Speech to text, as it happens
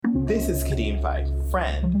This is Kadeem Fife,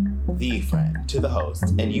 friend, the friend to the host,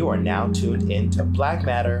 and you are now tuned in to Black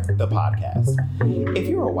Matter, the podcast. If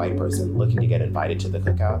you're a white person looking to get invited to the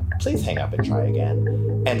cookout, please hang up and try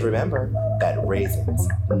again. And remember that raisins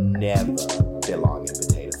never belong in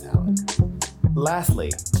potato salad. Lastly,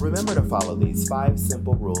 remember to follow these 5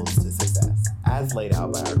 simple rules to success, as laid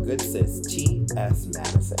out by our good sis T.S.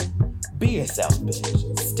 Madison. Be yourself,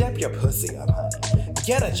 bitch. Step your pussy up, honey.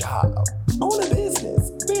 Get a job. Own a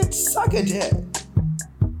business. Bitch, suck a dick.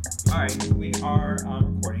 Alright, we are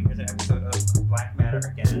recording. Here's an episode of Black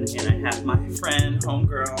Matter again, and I have my friend,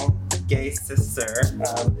 homegirl, gay sister,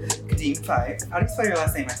 Kadeem Fife. How do you spell your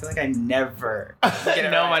last name? I feel like I never get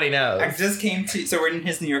it Nobody right. knows. I just came to, so we're in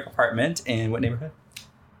his New York apartment, in what neighborhood?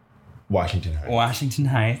 Washington Heights. Washington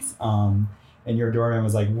Heights. And your doorman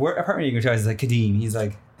was like, what apartment are you going to? I was like, Kadeem. He's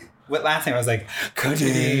like, what last name? I was like,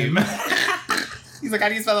 Kadeem. He's like, how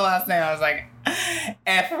do you spell the last name? I was like,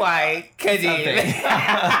 F-Y, Kadeem.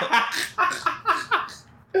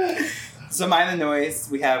 So mind the noise.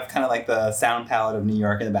 We have kind of like the sound palette of New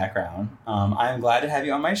York in the background. I'm glad to have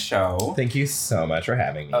you on my show. Thank you so much for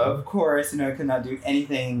having me. Of course, I could not do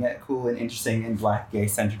anything cool and interesting and black gay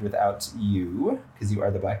centered without you, because you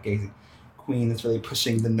are the black gay queen that's really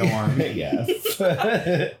pushing the norm. Yes.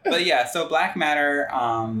 But yeah, so Black Matter,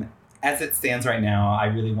 as it stands right now, I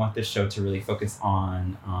really want this show to really focus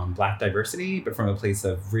on Black diversity, but from a place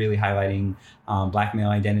of really highlighting Black male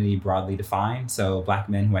identity broadly defined. So Black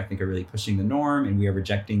men who I think are really pushing the norm, and we are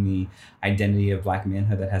rejecting the identity of Black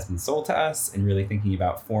manhood that has been sold to us, and really thinking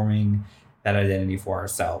about forming that identity for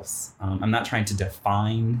ourselves. I'm not trying to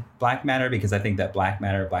define Black Matter, because I think that Black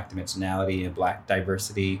Matter, Black dimensionality, and Black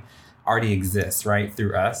diversity already exists, right,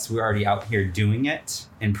 through us. We're already out here doing it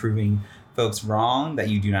and proving folks wrong that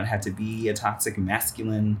you do not have to be a toxic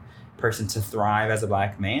masculine person to thrive as a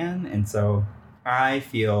Black man. And so I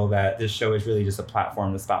feel that this show is really just a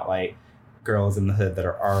platform to spotlight girls in the hood that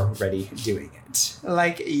are already doing it,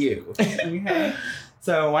 like you. Okay.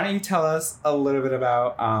 So why don't you tell us a little bit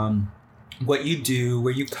about what you do,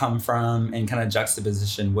 where you come from, and kind of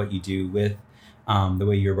juxtaposition what you do with the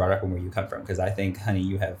way you were brought up and where you come from. Because I think, honey,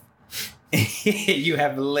 you have you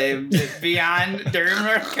have lived beyond Durham,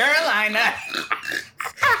 North Carolina.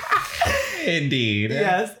 Indeed.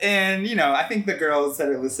 Yes, and I think the girls that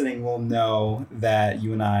are listening will know that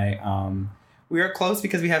you and I, we are close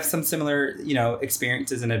because we have some similar,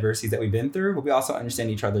 experiences and adversities that we've been through, but we also understand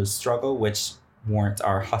each other's struggle, which warrants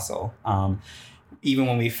our hustle. Even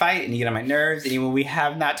when we fight and you get on my nerves, and even when we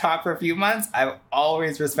have not talked for a few months, I've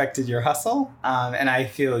always respected your hustle. And I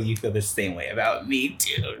feel you feel the same way about me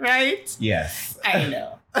too, right? Yes. I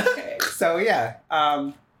know. Okay. So yeah,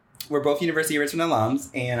 we're both University of Richmond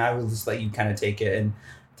alums, and I will just let you kind of take it and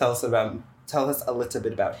tell us a little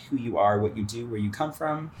bit about who you are, what you do, where you come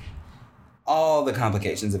from, all the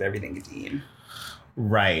complications of everything, Kadeem.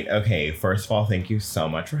 Right. Okay. First of all, thank you so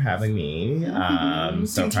much for having me.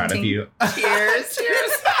 So proud of you. Cheers.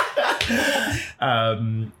 Cheers.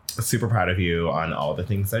 Super proud of you on all the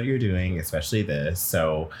things that you're doing, especially this.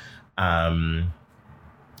 So, my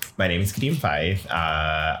name is Kadeem Fife.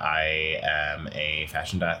 I am a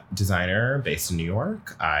fashion designer based in New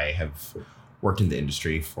York. I have worked in the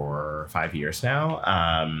industry for 5 years now.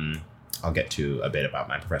 I'll get to a bit about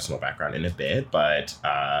my professional background in a bit, but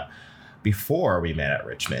before we met at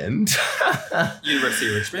Richmond.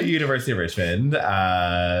 University of Richmond.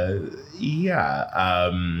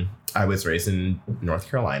 I was raised in North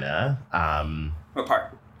Carolina. What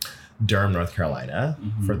part? Durham, North Carolina.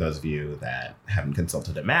 Mm-hmm. For those of you that haven't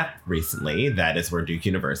consulted a map recently, that is where Duke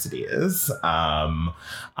University is.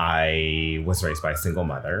 I was raised by a single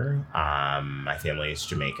mother. My family is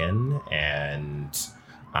Jamaican, and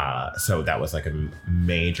so that was like a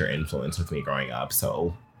major influence with me growing up.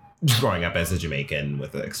 So growing up as a Jamaican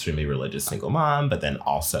with an extremely religious single mom, but then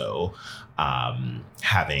also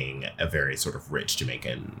having a very sort of rich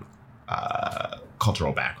Jamaican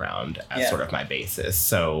cultural background as sort of my basis.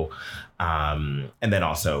 So, and then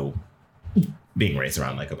also being raised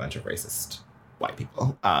around like a bunch of racist white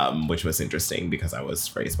people, which was interesting because I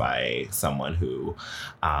was raised by someone who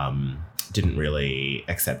didn't really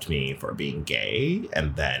accept me for being gay,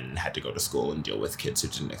 and then had to go to school and deal with kids who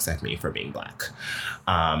didn't accept me for being Black.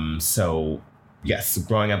 So yes,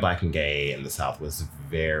 growing up Black and gay in the South was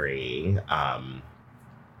very,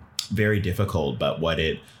 very difficult. But what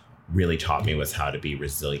it really taught me was how to be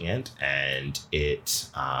resilient. And it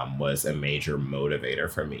was a major motivator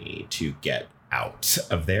for me to get out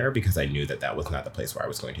of there, because I knew that that was not the place where I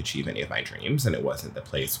was going to achieve any of my dreams. And it wasn't the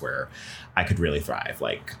place where I could really thrive.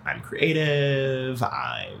 Like, I'm creative,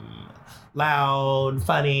 I'm loud,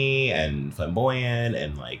 funny, and flamboyant.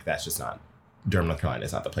 And like, that's just not, Durham, North Carolina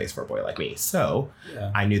is not the place for a boy like me. So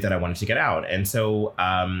I knew that I wanted to get out. And so,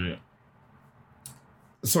 I've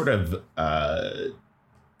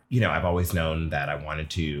always known that I wanted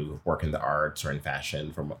to work in the arts or in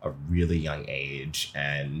fashion from a really young age.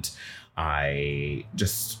 And for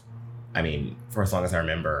as long as I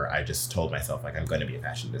remember, I just told myself, like, I'm going to be a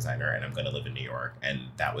fashion designer and I'm going to live in New York. And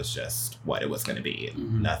that was just what it was going to be.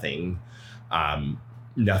 Mm-hmm.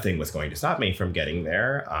 Nothing was going to stop me from getting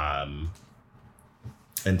there.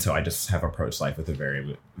 And so I just have approached life with a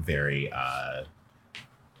very, very, my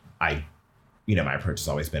approach has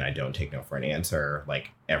always been, I don't take no for an answer.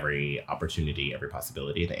 Like, every opportunity, every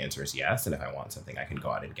possibility, the answer is yes. And if I want something, I can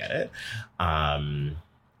go out and get it.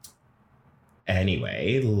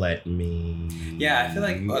 Anyway, let me... Yeah, I feel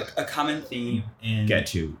like a common theme in... Get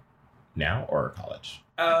to now or college?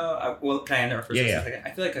 Well, can I interrupt for just a second?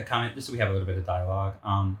 I feel like a common... Just so we have a little bit of dialogue.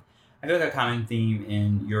 I feel like a common theme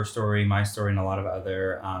in your story, my story, and a lot of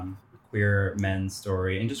other queer men's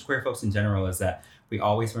story, and just queer folks in general, is that we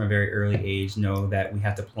always, from a very early age, know that we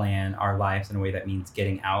have to plan our lives in a way that means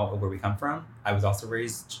getting out of where we come from. I was also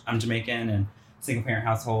raised... I'm Jamaican and single-parent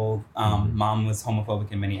household. Mom was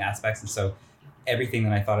homophobic in many aspects, and so everything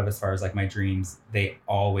that I thought of as far as like my dreams, they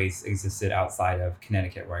always existed outside of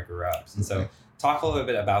Connecticut where I grew up. And so talk a little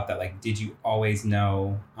bit about that. Like, did you always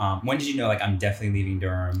know, when did you know, like, I'm definitely leaving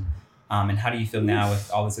Durham? And how do you feel now with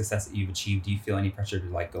all the success that you've achieved? Do you feel any pressure to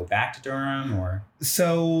like go back to Durham or?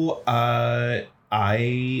 So, I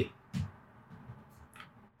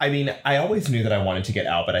always knew that I wanted to get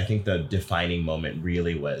out, but I think the defining moment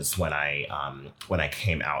really was when I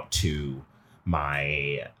came out to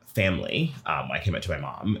my family. I came out to my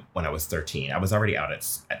mom when I was 13. I was already out at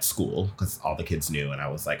school because all the kids knew, and I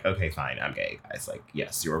was like, okay, fine, I'm gay. Guys, like,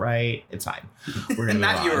 yes, you were right. It's fine. We're gonna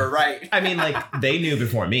not you were right. I mean, like, they knew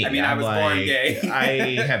before me. I mean, I was born gay.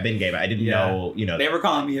 I have been gay, but I didn't know. They were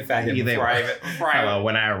calling me a faggot before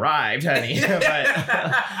when I arrived, honey. But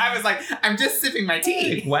I was like, I'm just sipping my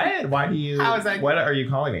tea. What? Why do you? How is that? What are you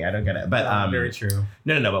calling me? I don't get it. But very true.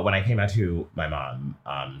 No. But when I came out to my mom,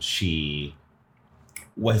 she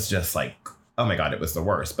was just like, oh my God, it was the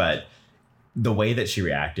worst. But the way that she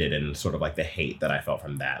reacted and sort of like the hate that I felt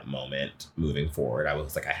from that moment moving forward, I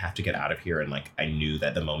was like, I have to get out of here. And like, I knew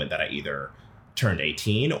that the moment that I either turned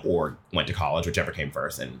 18 or went to college, whichever came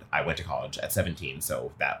first. And I went to college at 17.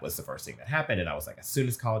 So that was the first thing that happened. And I was like, as soon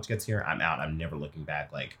as college gets here, I'm out. I'm never looking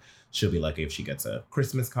back. Like, she'll be lucky if she gets a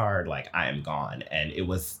Christmas card. Like, I am gone. And it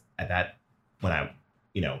was at that, when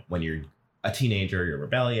you're a teenager, you're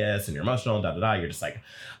rebellious and you're emotional, you're just like,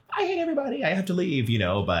 I hate everybody, I have to leave,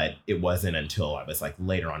 but it wasn't until I was like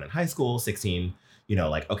later on in high school, 16,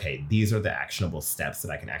 like, okay, these are the actionable steps that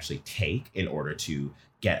I can actually take in order to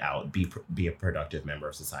get out, be a productive member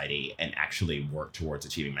of society and actually work towards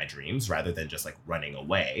achieving my dreams rather than just like running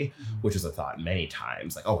away, which is a thought many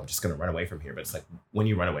times, like, oh, I'm just going to run away from here. But it's like, when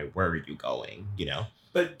you run away, where are you going,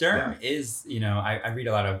 But Durham is, I read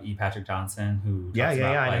a lot of E. Patrick Johnson, who talks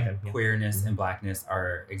about queerness and blackness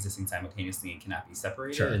are existing simultaneously and cannot be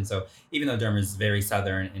separated. Sure. And so even though Durham is very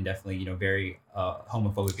Southern and definitely, very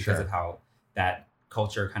homophobic because of how that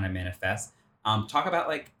culture kind of manifests, talk about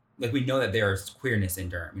like we know that there is queerness in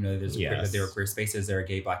Durham. That there are queer spaces, there are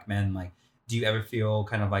gay Black men. Like, do you ever feel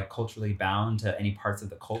kind of like culturally bound to any parts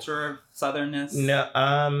of the culture of Southernness? No.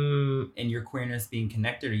 And your queerness being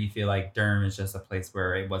connected, or you feel like Durham is just a place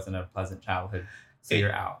where it wasn't a pleasant childhood, so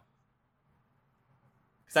you're out?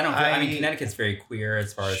 Because I mean, Connecticut's very queer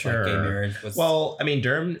as far as like gay marriage.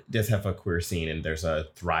 Durham does have a queer scene, and there's a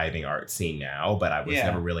thriving art scene now, but I was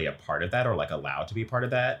never really a part of that or like allowed to be part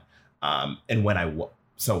of that. And when I was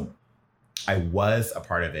a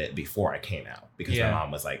part of it before I came out because my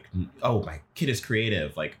mom was like, oh, my kid is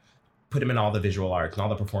creative. Like, put him in all the visual arts and all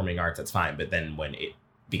the performing arts. That's fine. But then when it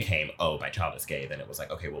became, oh, my child is gay, then it was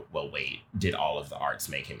like, okay, well, wait, did all of the arts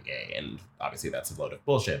make him gay? And obviously that's a load of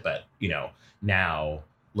bullshit. But, now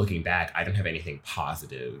looking back, I don't have anything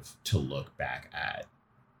positive to look back at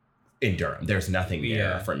in Durham. There's nothing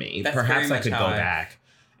there for me. That's perhaps I could go back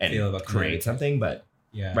and create something, but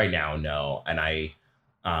right now, no. And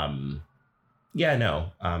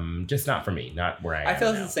just not for me, not where I am. I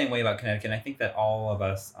feel now. the same way about Connecticut. I think that all of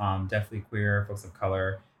us, definitely queer folks of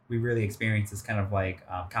color, we really experience this kind of like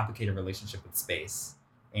complicated relationship with space.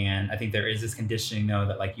 And I think there is this conditioning, though,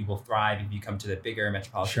 that like you will thrive if you come to the bigger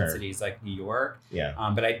metropolitan cities like New York. Yeah.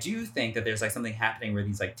 But I do think that there's like something happening where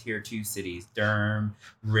these like tier 2 cities, Durham,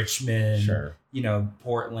 Richmond, you know,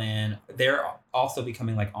 Portland, they're also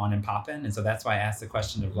becoming like on and popping. And so that's why I asked the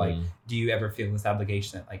question of like, do you ever feel this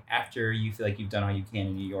obligation that like after you feel like you've done all you can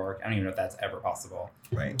in New York, I don't even know if that's ever possible.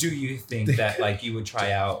 Right. Do you think that like you would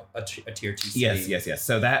try out a tier 2 city? Yes.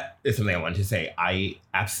 So that is something I wanted to say. I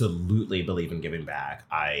absolutely believe in giving back.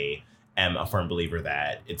 I am a firm believer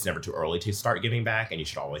that it's never too early to start giving back and you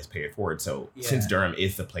should always pay it forward. So since Durham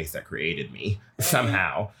is the place that created me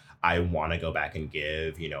somehow, I want to go back and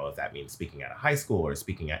give, you know, if that means speaking at a high school or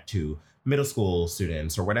speaking at 2 middle school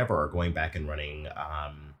students or whatever, or going back and running,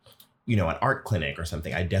 you know, an art clinic or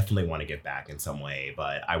something. I definitely want to give back in some way,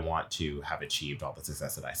 but I want to have achieved all the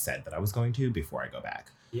success that I said that I was going to before I go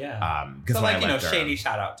back. Yeah. So like, you know, Durham, shady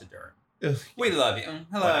shout out to Durham. We love you.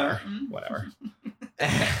 Hello. Whatever.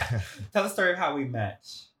 Tell the story of how we met.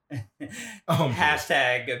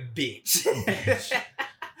 Hashtag bitch.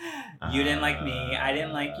 You didn't like me. I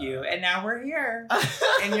didn't like you. And now we're here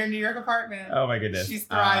in your New York apartment. Oh my goodness. She's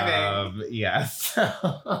thriving. Yes.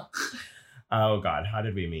 Oh God. How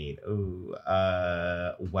did we meet? Ooh.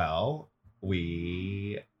 Well,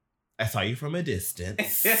 I saw you from a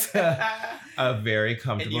distance. A very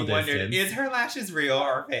comfortable and you distance. Wondered, is her lashes real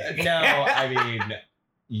or fake? No, I mean,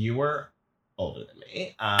 you were older than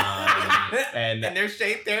me. And there's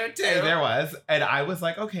shade there too. And there was. And I was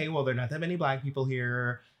like, okay, well, there are not that many Black people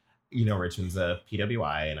here. You know, Richmond's a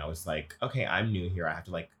PWI. And I was like, okay, I'm new here. I have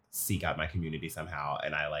to like seek out my community somehow.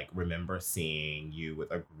 And I like remember seeing you with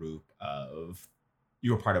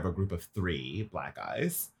you were part of a group of 3 Black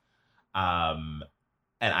guys.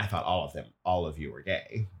 And I thought all of you were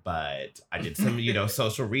gay, but I did some, you know,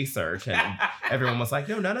 social research and everyone was like,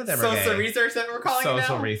 no, none of them are gay. Social research that we're calling it now?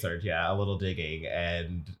 Social research, yeah, a little digging.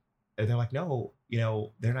 And they're like, no, you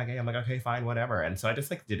know, they're not gay. I'm like, okay, fine, whatever. And so I just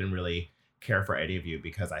like didn't really care for any of you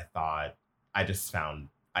because I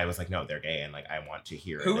was like, no, they're gay. And like, I want to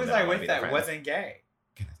hear it. Who was I with that wasn't gay?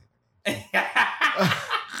 Can I say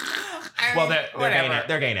that? Well,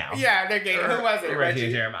 they're gay now. Yeah, they're gay. Who was it? Reggie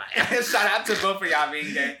and Jeremiah. Shout out to both of y'all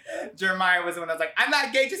being gay. Jeremiah was the one that was like, I'm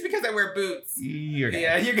not gay just because I wear boots. You're gay.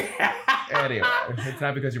 Yeah, you're gay. Anyway, it's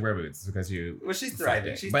not because you wear boots. It's because you... Well, she's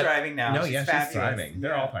thriving. She's thriving now. No, she's she's thriving.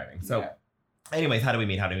 They're all thriving. So anyways, how do we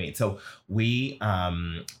meet? So we,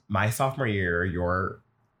 my sophomore year, your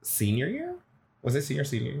senior year? Was it senior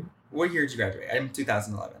year? What year did you graduate? I'm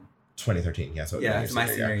 2011. 2013, yeah. So it's my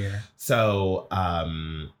senior year. So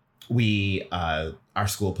we our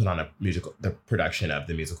school put on the production of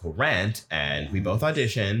the musical Rent, and we both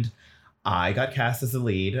auditioned. I got cast as the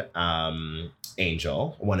lead,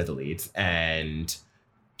 Angel, one of the leads, and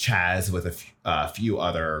Chaz with a few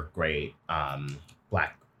other great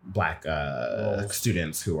black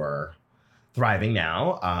students who are thriving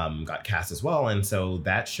now, got cast as well. And so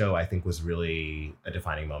that show, I think, was really a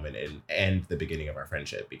defining moment and the beginning of our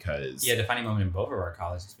friendship because... Yeah, defining moment in both of our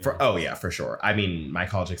college experiences. For sure. I mean, my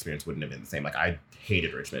college experience wouldn't have been the same. Like, I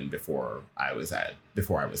hated Richmond before I was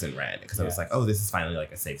in Rand because I was like, oh, this is finally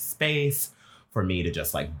like a safe space for me to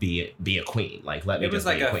just like be a queen. Like, let me just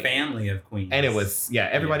be a queen. It was like a family of queens. And it was,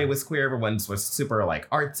 everybody was queer. Everyone was super like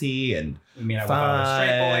artsy and fun. With all the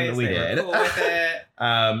straight boys. We did. Were cool with it.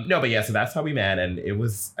 No, but yeah, so that's how we met. And it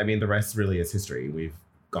was, I mean, the rest really is history. We've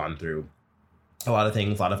gone through a lot of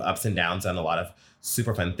things, a lot of ups and downs, and a lot of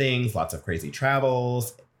super fun things, lots of crazy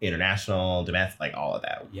travels, international, domestic, like all of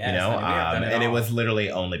that, yes, you know? It was literally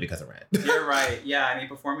only because of Rent. You're right. Yeah, I mean,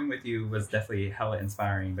 performing with you was definitely hella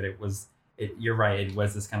inspiring, but you're right. It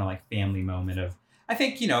was this kind of like family moment of, I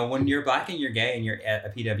think, you know, when you're Black and you're gay and you're at a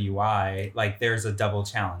PWI, like there's a double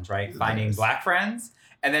challenge, right? Finding Black friends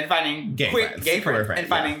and then finding gay friends. And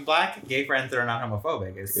finding Black gay friends that are not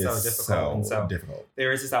homophobic is so difficult. So difficult.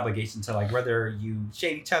 There is this obligation to like, whether you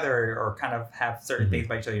shade each other or kind of have certain things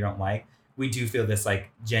about each other you don't like, we do feel this like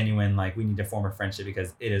genuine, like we need to form a friendship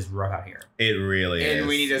because it is rough out here. It really is. And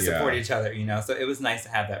we need to support each other, you know? So it was nice to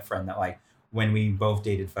have that friend that like, when we both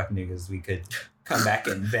dated fuck niggas, we could come back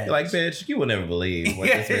and vent. Like, bitch, you will never believe what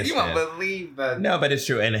this bitch you won't believe that. No, but it's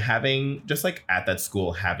true. And having, just like at that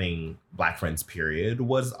school, having Black friends, period,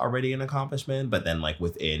 was already an accomplishment. But then like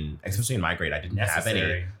within, especially in my grade, I didn't have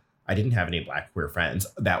any Black queer friends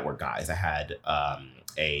that were guys. I had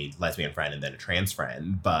a lesbian friend and then a trans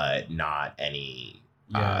friend, but not any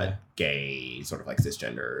gay, sort of like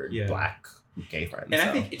cisgendered Black gay friends. And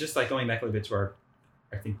I think just like going back a little bit to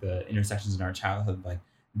I think the intersections in our childhood, like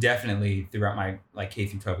definitely throughout my like K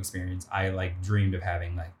through 12 experience, I like dreamed of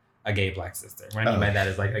having like a gay Black sister. What I mean by that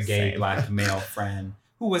is like a gay Black male friend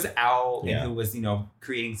who was out Yeah. and who was,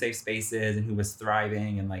 creating safe spaces and who was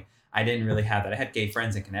thriving. And like, I didn't really have that. I had gay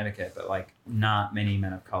friends in Connecticut, but like not many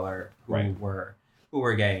men of color who Right. were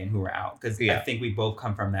gay and who were out. Because I think we both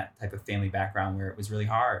come from that type of family background where it was really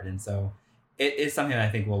hard. And so it is something that I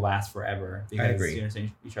think will last forever because agree. you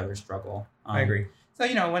understand each other's struggle. I agree. So,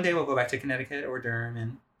 one day we'll go back to Connecticut or Durham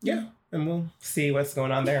and And we'll see what's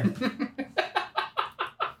going on there.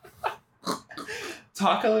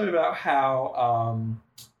 talk a little bit about how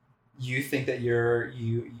you think that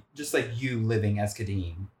you living as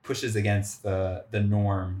Kadeem pushes against the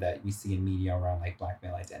norm that we see in media around like Black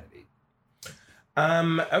male identity.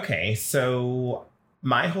 Okay, so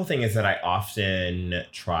my whole thing is that I often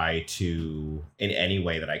try to, in any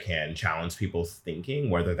way that I can, challenge people's thinking,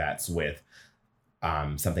 whether that's with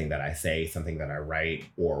something that I say, something that I write,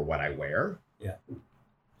 or what I wear. Yeah.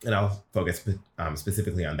 And I'll focus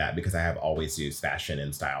specifically on that because I have always used fashion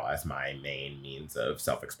and style as my main means of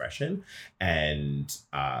self-expression. And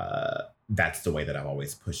that's the way that I've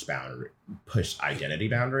always pushed identity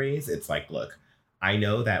boundaries. It's like, look, I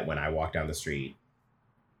know that when I walk down the street,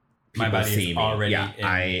 my people body see is me. already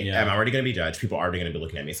I'm already going to be judged. People are already going to be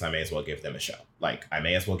looking at me, so I may as well give them a show. Like, I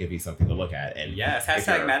may as well give you something to look at. And yes,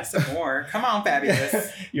 hashtag Madison Moore. Come on,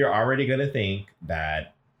 fabulous. You're already going to think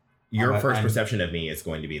that your first perception of me is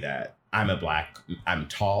going to be that I'm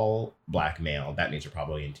tall, Black male. That means you're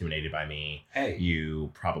probably intimidated by me. Hey. You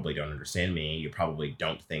probably don't understand me. You probably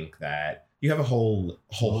don't think that you have a whole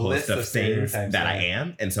host of things that I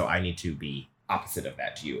am. And so I need to be opposite of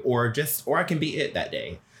that to you. Or I can be it that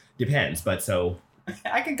day. Depends. But so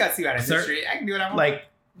I can cuss you out in the street. I can do what I want. Like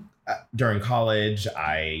during college,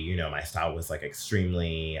 my style was like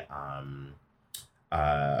extremely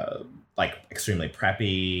extremely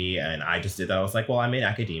preppy, and I just did that. I was like, well, I'm in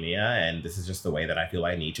academia and this is just the way that I feel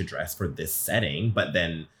I need to dress for this setting. But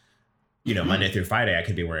then, Monday through Friday, I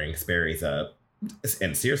could be wearing Sperry's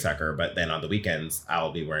and seersucker, but then on the weekends,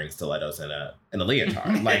 I'll be wearing stilettos and a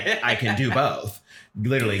leotard. Like, I can do both.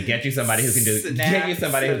 Literally, get you somebody who can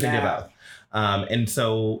do both. And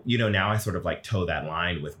so, now I sort of like toe that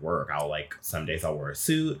line with work. Some days I'll wear a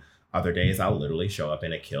suit. Other days I'll literally show up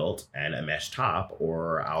in a kilt and a mesh top,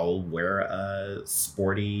 or I'll wear a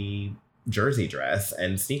sporty jersey dress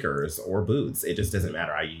and sneakers or boots. It just doesn't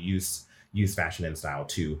matter. I use fashion and style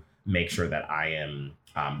to make sure that I am,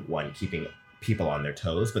 one, keeping people on their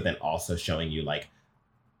toes, but then also showing you like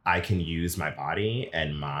I can use my body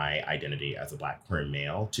and my identity as a Black queer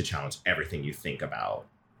male to challenge everything you think about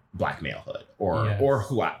Black malehood, or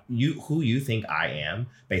who you think I am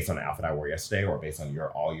based on the outfit I wore yesterday, or based on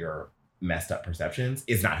all your messed up perceptions,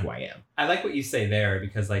 is not who I am. I like what you say there,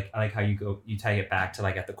 because I like how you tie it back to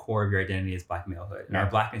like at the core of your identity is Black malehood, and our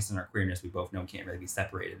Blackness and our queerness we both know can't really be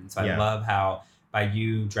separated. And so I love how by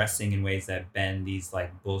you dressing in ways that bend these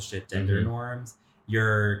like bullshit gender norms,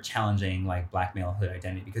 you're challenging like Black malehood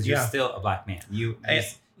identity, because you're still a Black man. You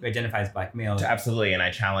identify as Black male. Absolutely, and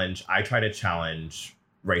I try to challenge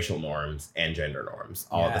racial norms and gender norms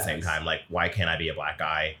all at the same time. Like, why can't I be a Black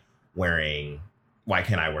guy why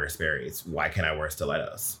can't I wear Sperry's? Why can't I wear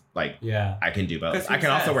stilettos? Like, I can do both. I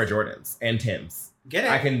can also wear Jordans and Timbs. Get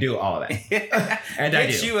it? I can do all of that. And I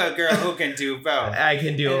do. Get you a girl who can do both. I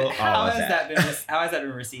can do all of that. How has that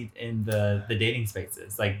been received in the dating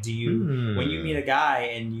spaces? Like, do you, when you meet a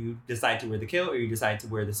guy and you decide to wear the kilt or you decide to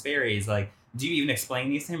wear the Sperry's, like, do you even explain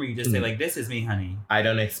these to him, or you just say like, this is me, honey? I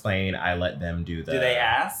don't explain. I let them do Do they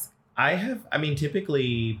ask?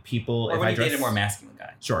 Typically people... Or when you date a more masculine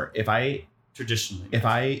guy. Sure. If I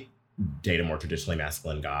date a more traditionally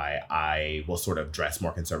masculine guy, I will sort of dress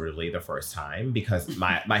more conservatively the first time, because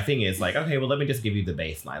my thing is like, okay, well, let me just give you the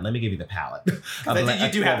baseline. Let me give you the palette.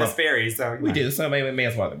 You do have the Sperry's, so... We do, so may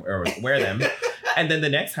as well wear them. And then the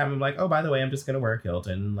next time I'm like, oh, by the way, I'm just going to wear a kilt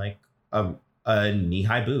and like a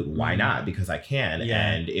knee-high boot. Why not? Because I can.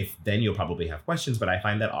 Yeah. And then you'll probably have questions, but I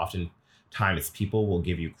find that oftentimes people will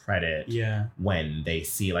give you credit when they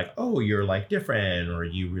see like, oh, you're like different, or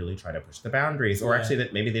you really try to push the boundaries, or actually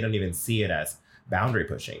that maybe they don't even see it as boundary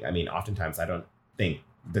pushing. I mean, oftentimes I don't think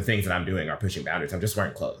the things that I'm doing are pushing boundaries. I'm just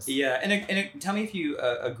wearing clothes. Yeah. And tell me if you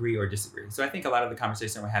agree or disagree. So I think a lot of the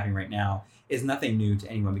conversation we're having right now is nothing new to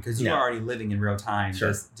anyone, because you are already living in real time,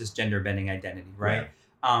 just gender bending identity, right?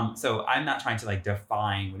 Yeah. So I'm not trying to like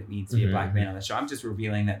define what it means to be a Black man on the show. I'm just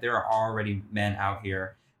revealing that there are already men out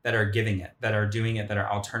here that are giving it, that are doing it, that are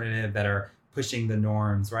alternative, that are pushing the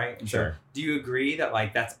norms, right? And so do you agree that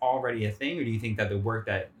like that's already a thing, or do you think that the work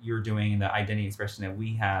that you're doing and the identity expression that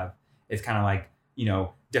we have is kind of like,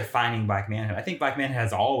 defining Black manhood? I think Black manhood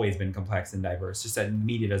has always been complex and diverse, just that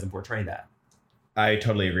media doesn't portray that. I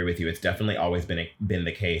totally agree with you. It's definitely always been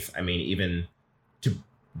the case. I mean, even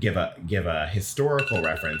give a historical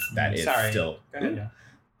reference that is still Go ahead, yeah.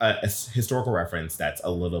 a historical reference that's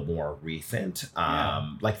a little more recent.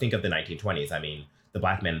 Like think of the 1920s. I mean, the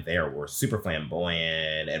Black men there were super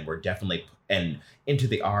flamboyant and were definitely and into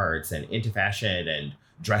the arts and into fashion and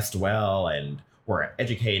dressed well and were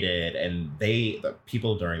educated. And the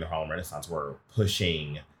people during the Harlem Renaissance were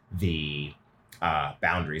pushing the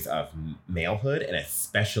boundaries of malehood and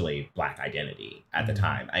especially Black identity at the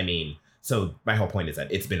time. I mean, so my whole point is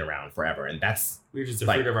that it's been around forever, and we're just the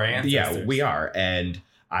fruit of our ancestors. Yeah, we are. And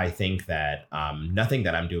I think that nothing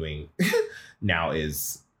that I'm doing now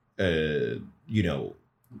is, new.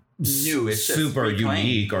 It's super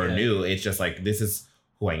unique or new. It's just like, this is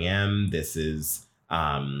who I am. This is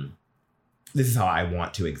how I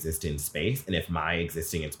want to exist in space. And if my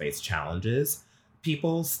existing in space challenges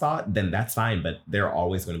people's thought, then that's fine. But there are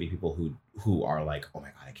always going to be people who are like, oh my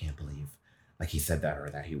God, I can't believe like he said that, or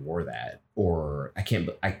that he wore that, or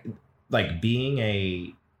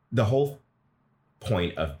the whole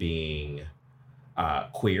point of being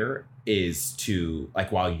queer is to,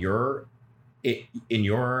 like, while your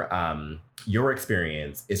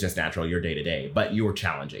experience is just natural, your day to day, but you're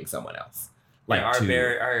challenging someone else. Like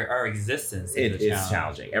our existence is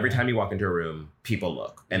challenging. Every time you walk into a room, people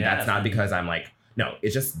look, and that's not because I'm like, no,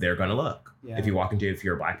 it's just they're gonna look. Yeah. If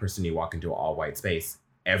you're a Black person, you walk into an all white space,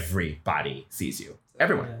 everybody sees you.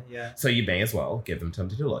 Everyone. Yeah. So you may as well give them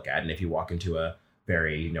something to look at. And if you walk into a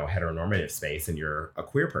very, heteronormative space and you're a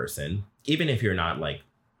queer person, even if you're not like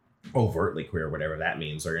overtly queer, whatever that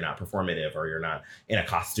means, or you're not performative, or you're not in a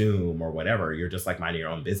costume or whatever, you're just like minding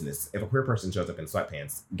your own business. If a queer person shows up in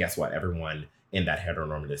sweatpants, guess what? Everyone in that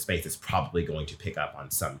heteronormative space is probably going to pick up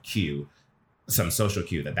on some social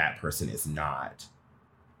cue that person is not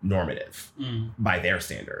normative by their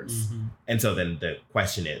standards. Mm-hmm. And so then the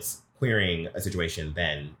question is, queering a situation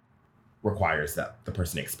then requires that the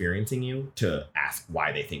person experiencing you to ask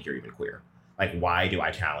why they think you're even queer. Like, why do I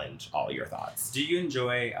challenge all your thoughts? Do you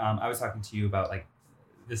enjoy, I was talking to you about, like,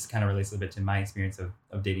 this kind of relates a bit to my experience of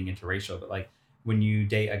dating interracial, but like when you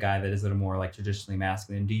date a guy that is a little more like traditionally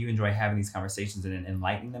masculine, do you enjoy having these conversations and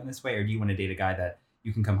enlightening them this way? Or do you want to date a guy that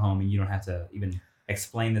you can come home and you don't have to even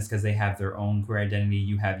explain this because they have their own queer identity,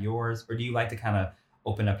 you have yours? Or do you like to kind of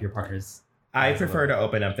open up your partner's? I prefer to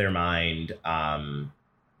open up their mind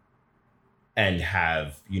and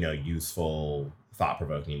have, useful,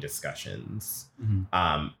 thought-provoking discussions.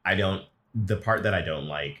 Mm-hmm. The part that I don't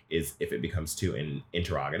like is if it becomes too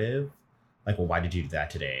interrogative. Like, well, why did you do that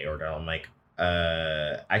today? Or I'm like,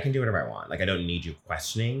 I can do whatever I want. Like, I don't need you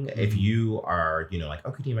questioning. Mm-hmm. If you are, like,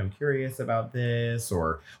 okay, team, I'm curious about this,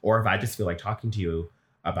 or if I just feel like talking to you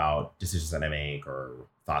about decisions that I make or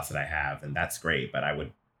thoughts that I have, then that's great. But I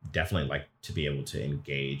would definitely like to be able to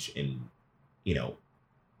engage in,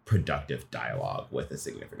 productive dialogue with a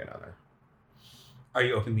significant other. Are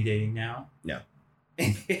you openly dating now? No.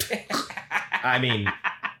 I mean,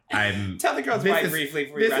 Tell the girls why briefly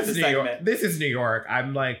before we wrap this segment. This is New York.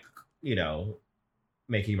 I'm like,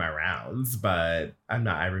 making my rounds, but I'm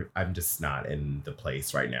not. I'm just not in the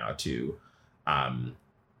place right now to.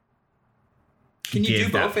 Can you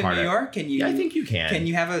do both in New York? Can you? Yeah, I think you can. Can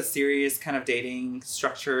you have a serious kind of dating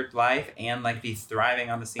structured life and like be thriving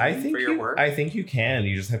on the scene for your work? I think you can.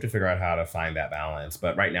 You just have to figure out how to find that balance.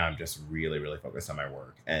 But right now, I'm just really, really focused on my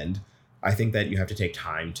work, and I think that you have to take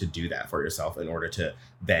time to do that for yourself in order to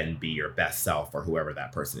then be your best self for whoever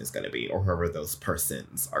that person is going to be, or whoever those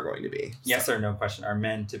persons are going to be. Yes or no question. Are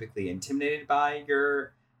men typically intimidated by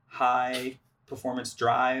your high performance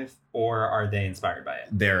drive, or are they inspired by it?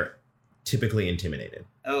 They're typically intimidated.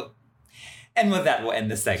 Oh. And with that, we'll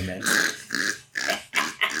end the segment.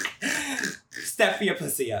 Step your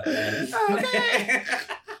pussy up, man. Okay.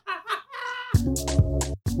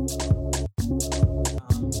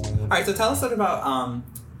 All right, so tell us a bit about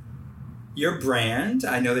your brand.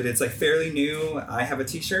 I know that it's like fairly new. I have a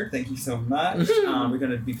T-shirt. Thank you so much. We're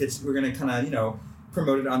gonna kind of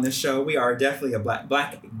promote it on this show. We are definitely a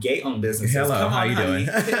black gay-owned business. Hello, how you doing?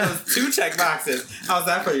 Those 2 check boxes. How's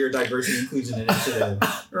that for your diversity inclusion initiative?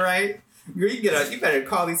 Right? You better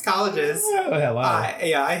call these colleges. Oh, hello.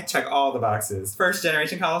 I check all the boxes. First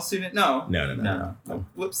generation college student? No. No. Oh,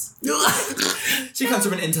 whoops. She comes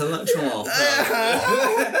from an intellectual.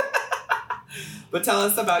 But tell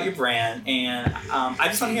us about your brand, and I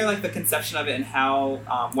just want to hear like the conception of it and how.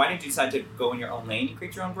 Why did you decide to go in your own lane and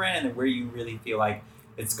create your own brand, and then where you really feel like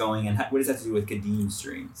it's going, and what does that have to do with Kadeem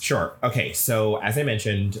Streams? Sure. Okay. So as I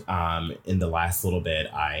mentioned in the last little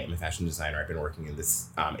bit, I am a fashion designer. I've been working in this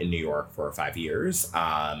in New York for 5 years.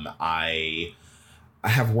 I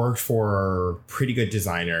have worked for pretty good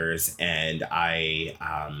designers, and I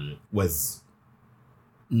was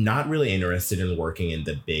not really interested in working in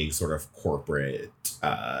the big sort of corporate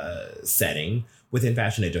setting within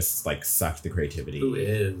fashion. It just like sucked the creativity. Who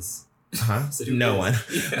is? Huh? So No one.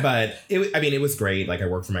 Yeah. But it was great. Like I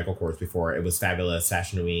worked for Michael Kors before. It was fabulous.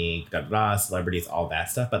 Fashion Week, celebrities, all that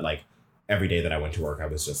stuff. But like every day that I went to work, I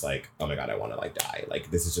was just like, oh my God, I want to like die.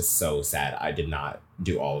 Like this is just so sad. I did not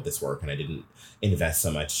do all of this work and I didn't invest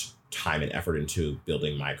so much time and effort into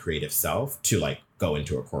building my creative self to like go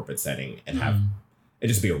into a corporate setting and have it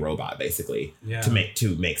just be a robot basically to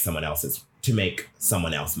make someone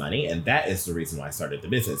else money. And that is the reason why I started the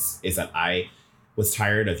business, is that I was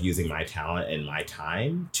tired of using my talent and my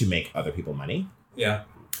time to make other people money. Yeah.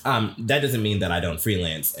 That doesn't mean that I don't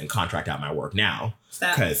freelance and contract out my work now,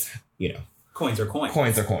 because, coins are coins.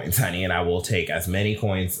 Coins are coins, honey. And I will take as many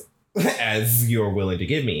coins as you're willing to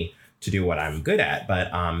give me to do what I'm good at. But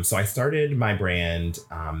so I started my brand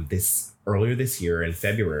earlier this year in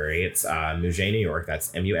February. It's Muxe New York.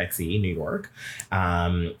 That's MUXE New York.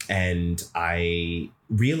 And I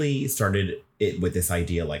really started it with this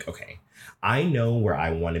idea like, okay, I know where I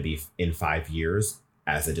want to be in 5 years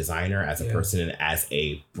as a designer, as a person, and as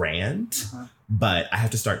a brand, but I have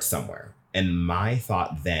to start somewhere. And my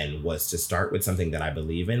thought then was to start with something that I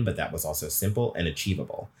believe in, but that was also simple and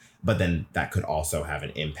achievable. But then that could also have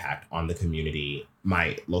an impact on the community,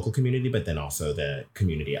 my local community, but then also the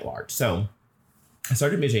community at large. So I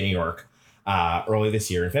started Muxe New York early this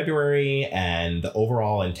year in February, and the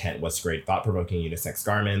overall intent was to create thought-provoking unisex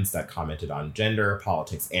garments that commented on gender,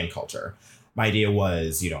 politics, and culture. My idea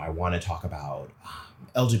was, I want to talk about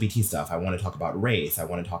LGBT stuff. I want to talk about race. I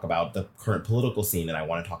want to talk about the current political scene, and I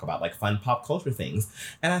want to talk about like fun pop culture things.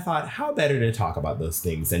 And I thought, how better to talk about those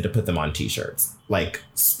things than to put them on t-shirts? Like,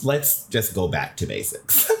 let's just go back to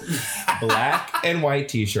basics. Black and white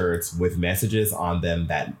t-shirts with messages on them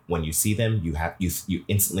that when you see them, you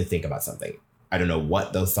instantly think about something. I don't know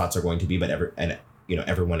what those thoughts are going to be, but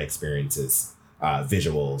everyone experiences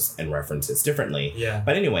visuals and references differently. Yeah.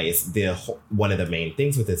 But anyways, one of the main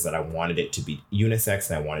things with this is that I wanted it to be unisex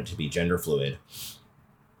and I wanted it to be gender fluid,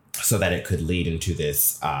 so that it could lead into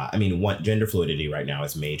this. Gender fluidity right now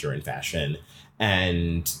is major in fashion,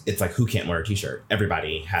 and it's like, who can't wear a t-shirt?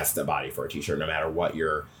 Everybody has the body for a t-shirt, no matter what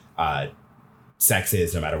your sex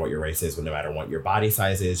is, no matter what your race is, no matter what your body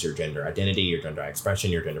size is, your gender identity, your gender expression,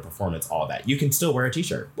 your gender performance, all that. You can still wear a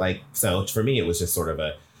t-shirt. Like, so for me, it was just sort of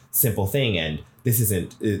a simple thing, and this is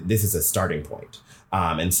a starting point.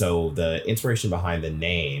 And so the inspiration behind the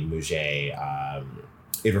name Muxe,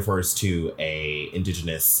 it refers to a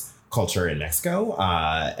indigenous culture in Mexico,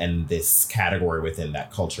 and this category within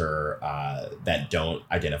that culture that don't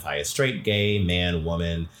identify as straight, gay, man,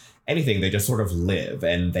 woman, anything. They just sort of live,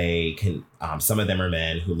 and they can, some of them are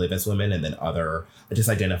men who live as women, and then other just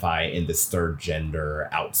identify in this third gender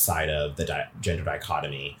outside of the gender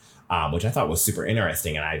dichotomy. Which I thought was super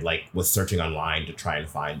interesting, and I was searching online to try and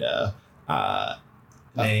find a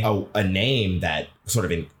name that sort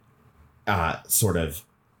of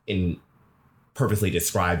purposely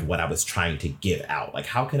described what I was trying to give out. Like,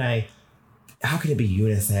 how can it be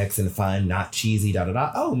unisex and fun, not cheesy,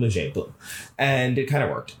 Oh, Muxe, boom, and it kind of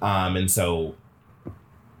worked. And so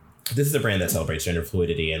this is a brand that celebrates gender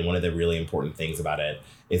fluidity, and one of the really important things about it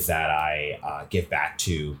is that I give back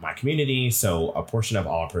to my community. So a portion of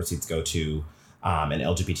all our proceeds go to an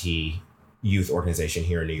LGBT youth organization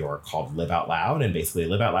here in New York called Live Out Loud. And basically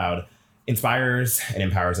Live Out Loud inspires and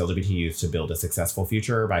empowers LGBT youth to build a successful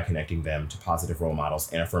future by connecting them to positive role models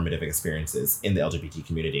and affirmative experiences in the LGBT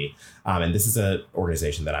community. And this is an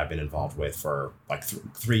organization that I've been involved with for like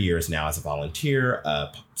 3 years now as a volunteer,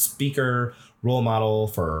 a speaker, role model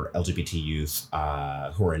for LGBT youth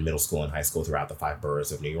who are in middle school and high school throughout the 5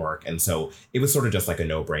 boroughs of New York. And so it was sort of just like a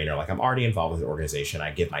no-brainer. Like, I'm already involved with the organization.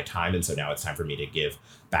 I give my time. And so now it's time for me to give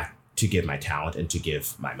back, to give my talent and to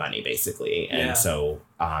give my money, basically. And so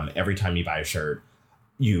every time you buy a shirt,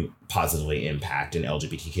 you positively impact an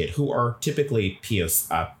LGBT kid who are typically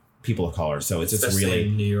people of color. So it's especially just really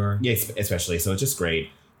in New York. Yeah, especially. So it's just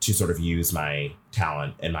great to sort of use my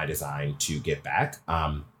talent and my design to give back.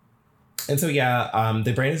 And so,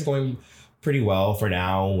 the brand is going pretty well for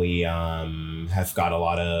now. We have got a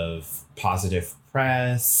lot of positive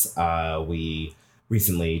press. We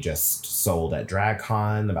recently just sold at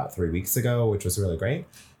DragCon about 3 weeks ago, which was really great.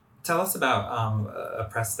 Tell us about a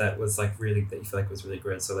press that was that you feel like was really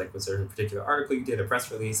good. So was there a particular article you did, a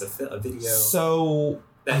press release, a video? So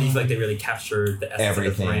that you feel like they really captured the essence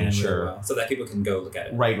of the brand really well, so that people can go look at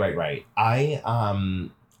it. Right.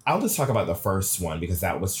 I'll just talk about the first one because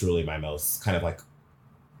that was truly my most kind of like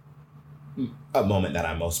a moment that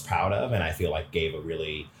I'm most proud of, and I feel like gave a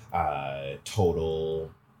really total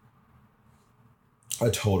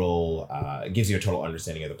gives you a total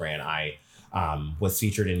understanding of the brand. I was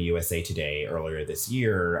featured in USA Today earlier this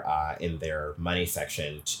year in their money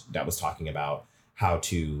section that was talking about how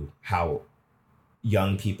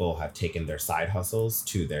young people have taken their side hustles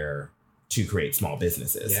to create small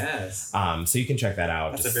businesses. Yes. So you can check that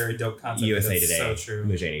out. That's a very dope concept. USA Today, so true.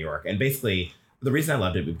 New York. And basically, the reason I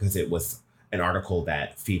loved it was because it was an article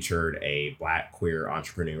that featured a Black queer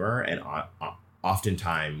entrepreneur, and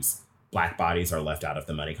oftentimes Black bodies are left out of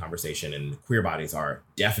the money conversation, and queer bodies are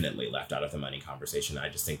definitely left out of the money conversation. I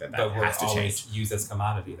just think that has to change. Used as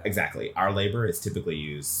commodity, though. Exactly. Our labor is typically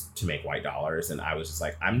used to make white dollars, and I was just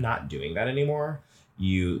like, I'm not doing that anymore.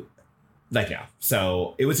 No.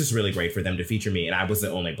 So it was just really great for them to feature me, and I was the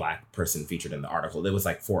only Black person featured in the article. There was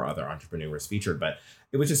like 4 other entrepreneurs featured, but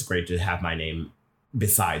it was just great to have my name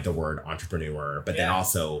beside the word entrepreneur. But then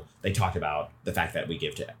also they talked about the fact that we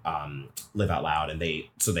give to Live Out Loud, and they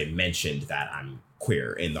mentioned that I'm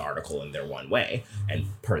queer in the article in their one way, and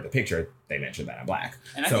per the picture they mentioned that I'm Black.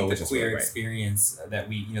 And I think the queer experience that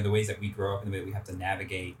we, the ways that we grow up and the way that we have to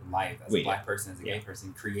navigate life as a Black person, as a gay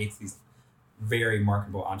person, creates these very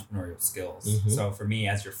marketable entrepreneurial skills. So for me,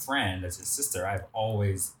 as your friend, as your sister, I've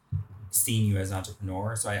always seen you as an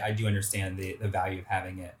entrepreneur. So I do understand the value of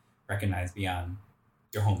having it recognized beyond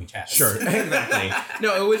your homie chat. Sure, exactly.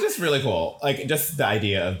 No, it was just really cool. Like, just the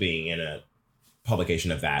idea of being in a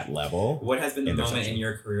publication of that level. What has been the moment in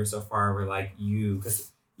your career so far where, like,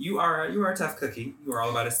 because you are a tough cookie. You are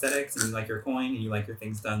all about aesthetics, and you like your coin, and you like your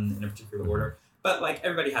things done in a particular order. But, like,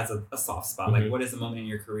 everybody has a soft spot. Like, what is the moment in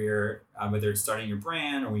your career, whether it's starting your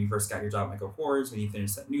brand or when you first got your job at Michael Kors, when you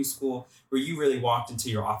finished at New School, where you really walked into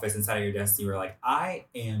your office and sat at your desk and you were like, I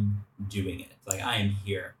am doing it. Like, I am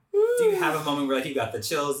here. Do you have a moment where, like, you got the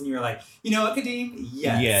chills and you were like, you know what, Kadeem?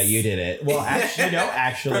 Yes. Yeah, you did it. Well,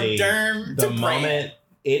 actually, From derm the to moment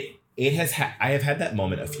it has I have had that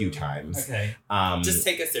moment a few times. Okay. Just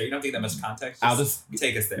take us there. You don't need that much context. I'll just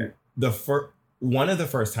take us there. One of the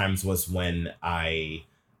first times was when I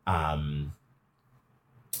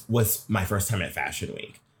was my first time at Fashion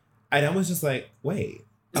Week. And I was just like, wait,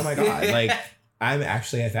 oh my God, like, I'm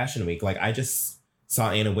actually at Fashion Week. Like, I just saw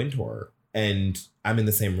Anna Wintour, and I'm in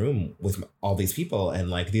the same room with all these people. And,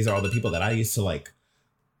 like, these are all the people that I used to, like,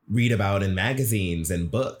 read about in magazines and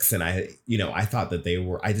books. And I thought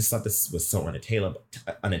that I just thought this was so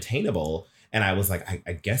unattainable. And I was like,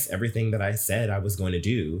 I guess everything that I said I was going to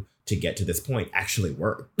do to get to this point actually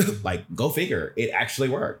worked. Like, go figure, it actually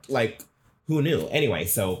worked. Like, who knew? Anyway,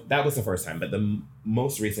 so that was the first time. But the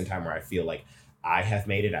most recent time where I feel like I have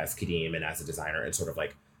made it as Kadeem and as a designer and sort of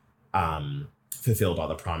like fulfilled all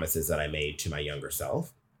the promises that I made to my younger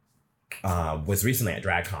self was recently at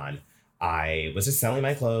DragCon. I was just selling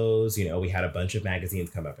my clothes. We had a bunch of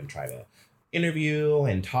magazines come up and try to interview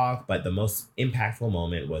and talk, but the most impactful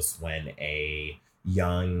moment was when a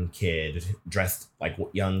young kid dressed like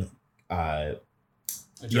young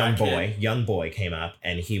boy came up,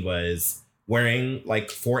 and he was wearing like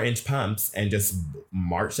 4-inch pumps and just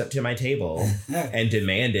marched up to my table and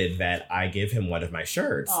demanded that I give him one of my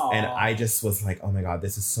shirts. Aww. And I just was like, oh my God,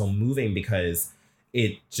 this is so moving, because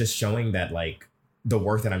it just showing that, like, the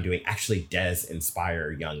work that I'm doing actually does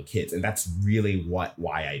inspire young kids. And that's really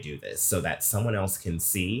why I do this, so that someone else can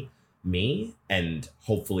see me and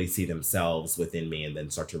hopefully see themselves within me, and then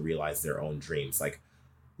start to realize their own dreams. Like,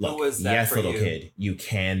 look, yes, little kid, you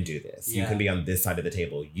can do this. Yeah. You can be on this side of the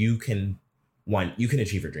table. You can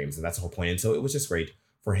achieve your dreams. And that's the whole point. And so it was just great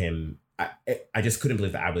for him. I just couldn't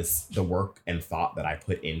believe that the work and thought that I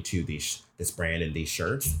put into this brand and these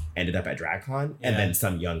shirts ended up at DragCon. Yeah. And then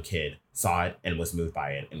some young kid saw it and was moved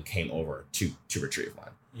by it and came over to retrieve one.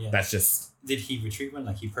 Yeah. That's just... Did he retrieve one?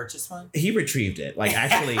 Like, he purchased one? He retrieved it. Like,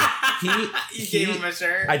 actually, You gave him a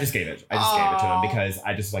shirt? I just gave it. Gave it to him because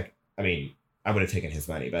I just, like, I mean, I would have taken his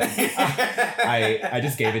money, but I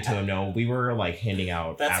just gave it to him. No, we were, like, handing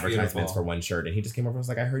out advertisements for one shirt, and he just came over and was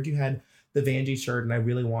like, I heard you had the Vanjie shirt and I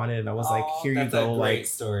really wanted it. And I was like, here you go. A great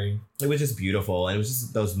story. It was just beautiful. And it was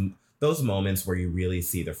just those moments where you really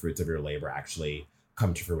see the fruits of your labor actually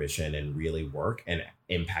come to fruition and really work and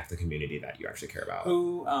impact the community that you actually care about.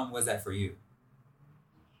 Who was that for you?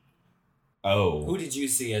 Oh. Who did you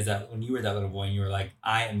see as that when you were that little boy and you were like,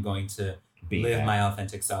 I am going to live my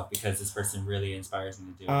authentic self because this person really inspires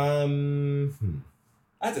me to do it?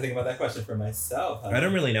 I have to think about that question for myself. I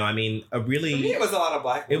don't really know. I mean, for me, it was a lot of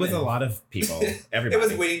Black women. It was a lot of people. Everybody. It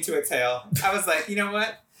was waiting to exhale. I was like, you know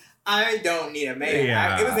what? I don't need a man.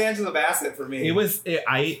 Yeah. It was Angela Bassett for me.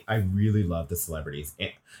 I really love the celebrities.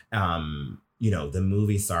 the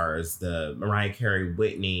movie stars, the Mariah Carey,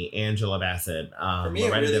 Whitney, Angela Bassett, For me,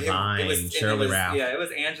 Loretta it Devine, Shirley Ralph. Yeah, it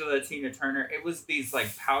was Angela, Tina Turner. It was these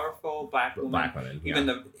like powerful black women. Yeah.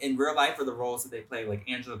 Even in real life, for the roles that they play, like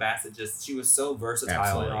Angela Bassett, she was so versatile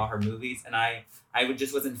Absolutely. in all her movies, and I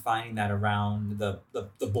just wasn't finding that around the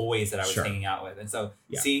boys that I was Sure. hanging out with, and so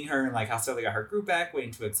Yeah. seeing her in like How Still They Got Her Group Back,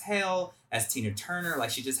 Waiting to Exhale as Tina Turner,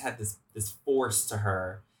 like she just had this force to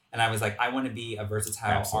her. And I was like, I want to be a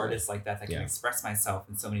versatile Absolutely. artist like that can Yeah. express myself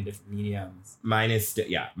in so many different mediums. Mine is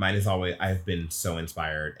always, I've been so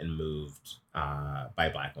inspired and moved by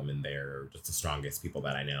Black women. They're just the strongest people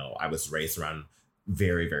that I know. I was raised around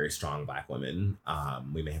very, very strong Black women.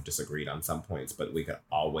 We may have disagreed on some points, but we could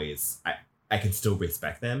always, I can still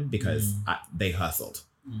respect them because they hustled.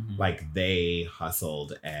 Mm-hmm. Like they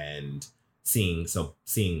hustled, and seeing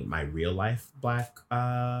my real life Black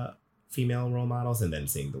female role models and then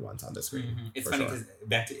seeing the ones on the screen. Mm-hmm. It's for funny sure.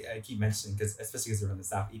 because I keep mentioning, because especially because we're from the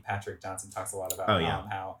South, E. Patrick Johnson talks a lot about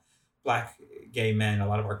how Black gay men, a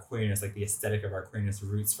lot of our queerness, like the aesthetic of our queerness,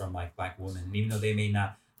 roots from like Black women. And even though they may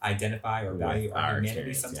not identify or value With our our humanity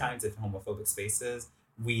experience, sometimes in homophobic spaces,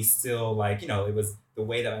 we still it was the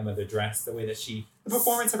way that my mother dressed, the way that the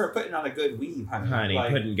performance of her putting on a good weave,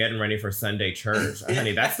 honey. Getting ready for Sunday church.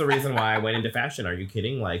 Honey, that's the reason why I went into fashion. Are you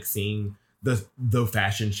kidding? Like seeing the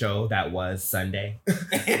fashion show that was Sunday.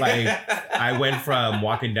 Like I went from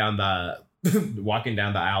walking down the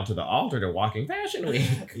aisle to the altar to walking Fashion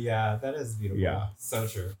Week. Yeah, that is beautiful. Yeah. So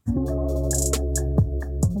true.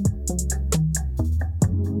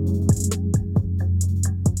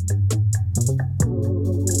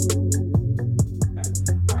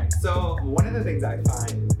 Alright, so one of the things I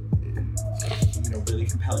find really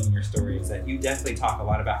compelling in your story is that you definitely talk a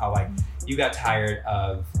lot about how like you got tired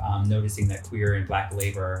of noticing that queer and Black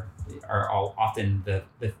labor are all often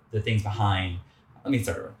the things behind. Let me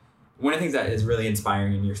start over. One of the things that is really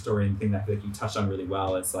inspiring in your story, and the thing that I feel like you touched on really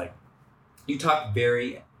well, is like you talk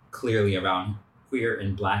very clearly around queer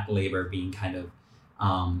and Black labor being kind of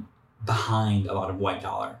behind a lot of white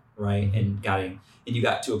dollar, right? Mm-hmm. And you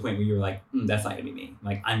got to a point where you were like, that's not gonna be me.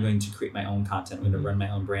 Like I'm going to create my own content. I'm going to run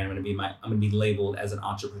my own brand. I'm going to be labeled as an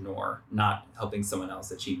entrepreneur, not helping someone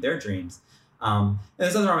else achieve their dreams. And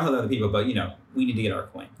there's nothing wrong with helping other people, but we need to get our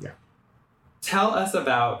coin. Yeah. Tell us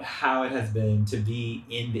about how it has been to be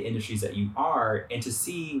in the industries that you are and to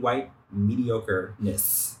see white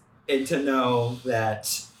mediocreness and to know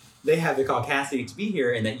that they have the caucasity to be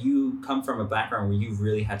here and that you come from a background where you've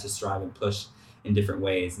really had to strive and push in different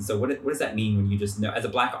ways. And so what does that mean when you just know, as a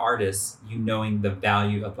Black artist, knowing the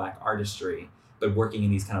value of Black artistry, but working in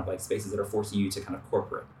these kind of like spaces that are forcing you to kind of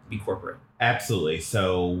be corporate? Absolutely.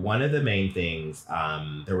 So one of the main things,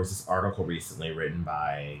 there was this article recently written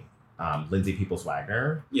by Lindsay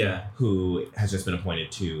Peoples-Wagner, who has just been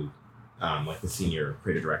appointed to like the senior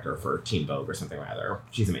creative director for Teen Vogue or something rather.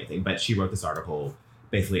 She's amazing. But she wrote this article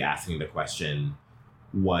basically asking the question,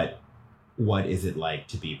 what is it like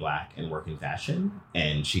to be Black and work in fashion?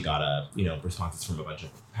 And she got responses from a bunch of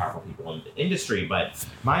powerful people in the industry. But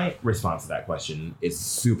my response to that question is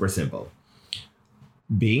super simple.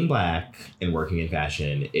 Being Black and working in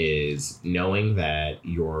fashion is knowing that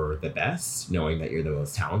you're the best, knowing that you're the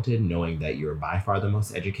most talented, knowing that you're by far the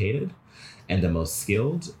most educated and the most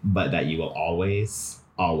skilled, but that you will always,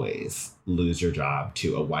 always lose your job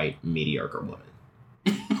to a white mediocre woman.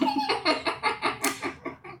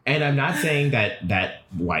 And I'm not saying that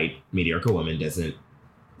white mediocre woman doesn't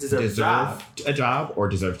deserve a job or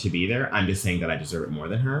deserve to be there. I'm just saying that I deserve it more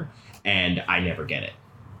than her, and I never get it.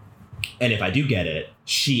 And if I do get it,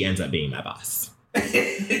 she ends up being my boss.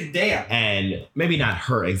 Damn. And maybe not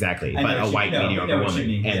her exactly, but a white mediocre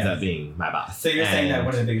woman ends up being my boss. So you're saying that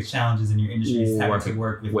one of the biggest challenges in your industry is having to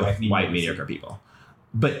work with white mediocre people.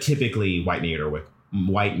 But typically white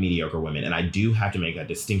mediocre women. And I do have to make that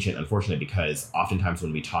distinction, unfortunately, because oftentimes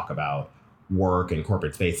when we talk about work in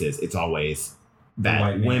corporate spaces, it's always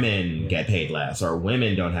that women get paid less or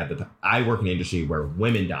women don't have I work in an industry where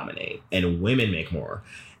women dominate and women make more.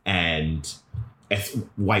 And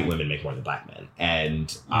white women make more than Black men.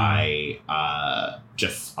 And I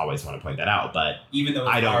just always want to point that out. But even though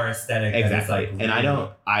it's our aesthetic. Exactly. And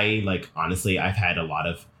honestly, I've had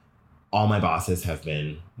all my bosses have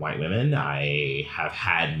been white women. I have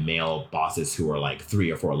had male bosses who are like 3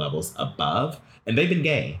 or 4 levels above, and they've been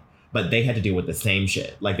gay, but they had to deal with the same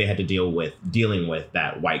shit. Like they had to dealing with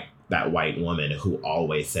that white woman who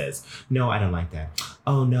always says, no, I don't like that.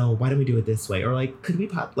 Oh no, why don't we do it this way? Or like, could we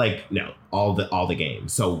pop? Like, no, all the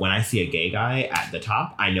games. So when I see a gay guy at the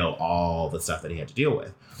top, I know all the stuff that he had to deal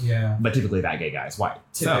with. Yeah. But typically that gay guy is white.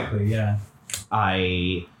 Typically, yeah.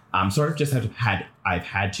 sort of just I've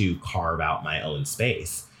had to carve out my own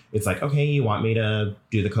space. It's like, okay, you want me to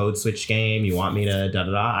do the code switch game? You want me to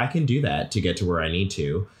da-da-da? I can do that to get to where I need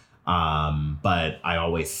to. But I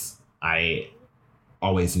always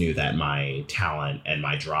knew that my talent and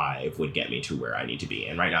my drive would get me to where I need to be.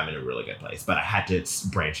 And right now I'm in a really good place. But I had to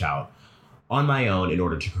branch out on my own in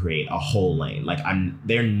order to create a whole lane. Like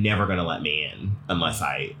they're never going to let me in unless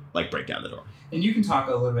I like break down the door. And you can talk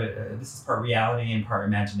a little bit, this is part reality and part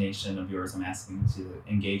imagination of yours I'm asking to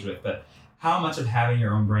engage with, but how much of having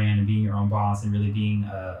your own brand and being your own boss and really being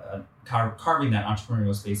carving that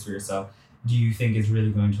entrepreneurial space for yourself, do you think is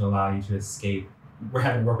really going to allow you to escape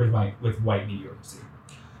having worked with white mediocrity?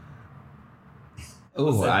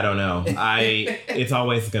 Oh, I don't know. It's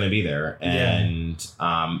always going to be there, and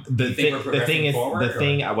the thing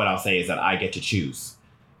what I'll say is that I get to choose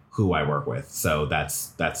who I work with. So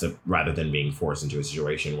that's rather than being forced into a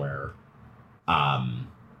situation where,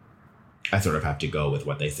 I sort of have to go with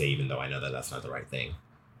what they say, even though I know that that's not the right thing.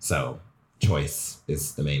 So choice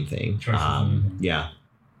is the main thing. Yeah.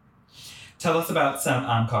 Tell us about some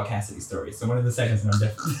Call Cassidy stories. So one of the segments I'm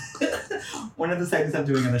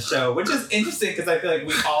doing on the show, which is interesting because I feel like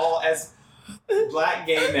we all, as Black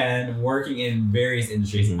gay men working in various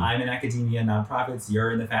industries, I'm in academia, nonprofits,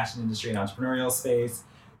 you're in the fashion industry and entrepreneurial space,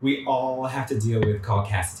 we all have to deal with Call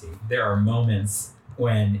Cassidy. There are moments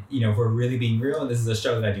when, if we're really being real, and this is a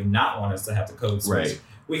show that I do not want us to have to code switch, right.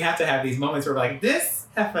 We have to have these moments where we're like, this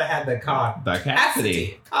heifer had the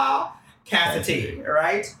Cassidy. Call Cassidy,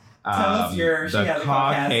 right? Tell us the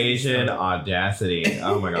Caucasian audacity.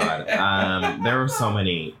 Oh my God. There were so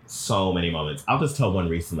many moments. I'll just tell one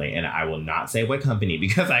recently, and I will not say what company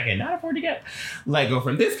because I cannot afford to get let go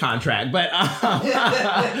from this contract. But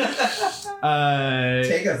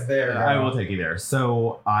take us there. I will take you there.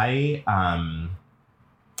 So I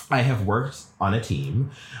have worked on a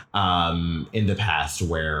team in the past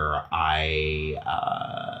where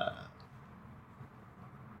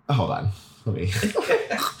hold on. Let me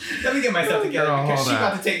get myself together because she's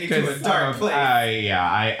about to take me to a dark place.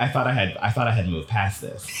 I thought I had moved past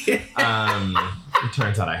this. It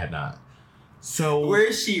turns out I had not. So where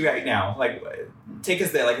is she right now? Like, take us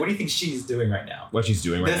there. Like, what do you think she's doing right now? What she's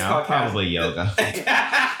doing right now? Probably yoga.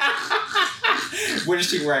 What is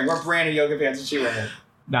she wearing? What brand of yoga pants is she wearing?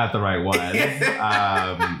 Not the right one.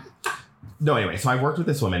 No, anyway, so I worked with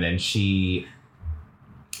this woman, and she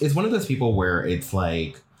is one of those people where it's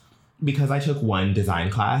like, because I took one design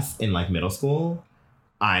class in like middle school,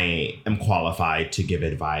 I am qualified to give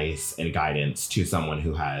advice and guidance to someone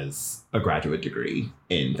who has a graduate degree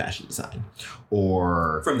in fashion design.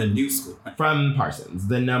 Or from the new school. From Parsons,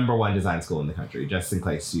 the #1 design school in the country, just in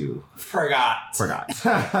case you forgot.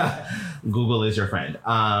 Google is your friend.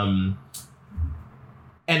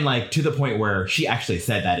 And like to the point where she actually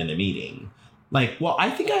said that in a meeting. Like, well, I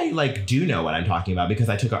think I like do know what I'm talking about because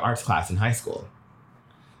I took an arts class in high school.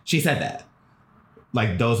 She said that.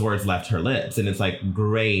 Like, those words left her lips. And it's like,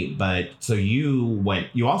 great, but so you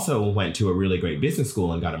also went to a really great business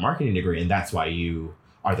school and got a marketing degree, and that's why you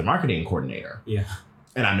are the marketing coordinator. Yeah.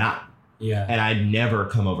 And I'm not. Yeah. And I'd never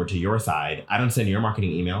come over to your side. I don't send your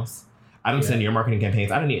marketing emails. I don't send your marketing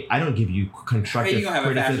campaigns. I don't give you constructive criticism. How are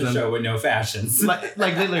you gonna have a fashion show with no fashions? like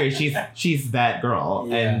literally, she's that girl.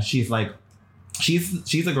 Yeah. And she's like,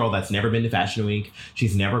 she's a girl that's never been to Fashion Week.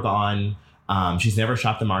 She's never gone. She's never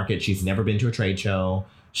shopped the market. She's never been to a trade show.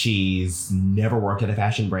 She's never worked at a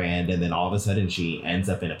fashion brand. And then all of a sudden she ends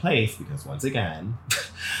up in a place because once again,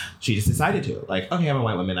 she just decided to. Like, okay, I'm a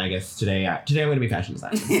white woman. I guess today I'm going to be fashion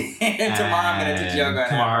designer. Tomorrow I'm going to do yoga.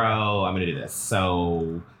 Tomorrow I'm going to do this.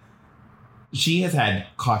 So she has had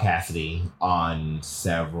Caucasity on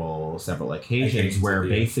several occasions where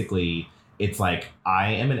basically it's like,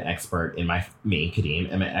 I am an expert in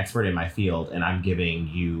Kadeem, am an expert in my field, and I'm giving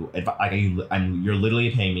you advice. You're literally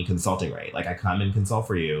paying me consulting rate. Like, I come and consult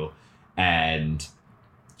for you, and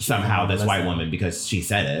somehow this white woman, because she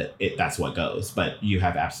said it, that's what goes. But you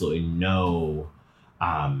have absolutely no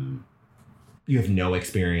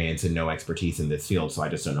experience and no expertise in this field, so I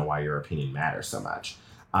just don't know why your opinion matters so much.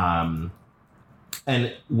 And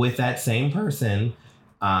with that same person,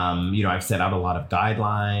 I've set out a lot of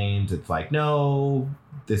guidelines. It's like, no,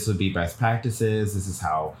 this would be best practices. This is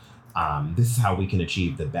how we can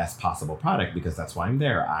achieve the best possible product, because that's why I'm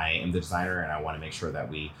there. I am the designer, and I want to make sure that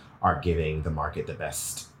we are giving the market the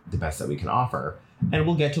best that we can offer. And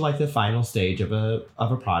we'll get to like the final stage of a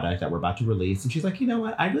product that we're about to release. And she's like, you know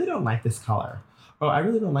what? I really don't like this color. Or I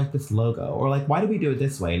really don't like this logo. Or like, why do we do it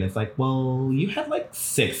this way? And it's like, well, you had like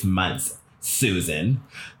 6 months, Susan,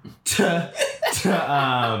 to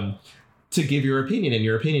give your opinion, and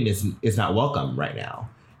your opinion is not welcome right now.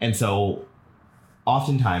 And so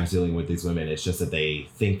oftentimes dealing with these women, it's just that they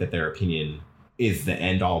think that their opinion is the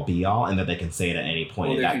end all be all, and that they can say it at any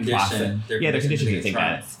point in that process. They're conditioned to think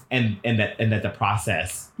that, and that the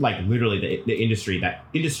process, like literally the industry that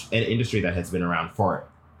has been around for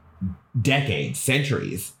decades,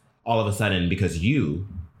 centuries, all of a sudden, because you,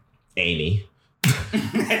 Amy, an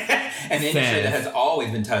industry that has always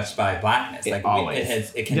been touched by blackness, like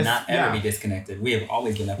it cannot ever be disconnected. We have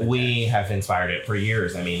always been up. We have inspired it for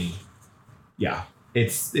years. I mean, yeah.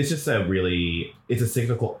 It's just it's a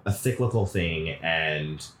cyclical thing,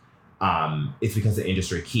 and it's because the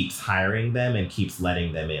industry keeps hiring them and keeps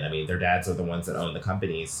letting them in. I mean, their dads are the ones that own the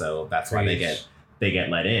companies, so that's why they get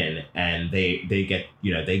let in, and they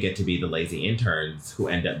get to be the lazy interns who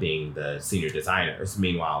end up being the senior designers.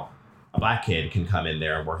 Meanwhile, a black kid can come in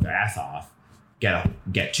there and work their ass off,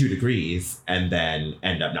 get 2 degrees, and then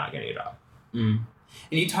end up not getting a job. Mm.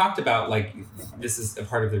 And you talked about, like, this is a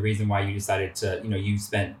part of the reason why you decided to, you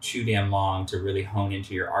spent too damn long to really hone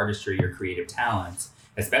into your artistry, your creative talents,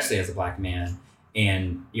 especially as a black man,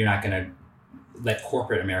 and you're not going to let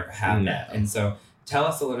corporate America have that. And so tell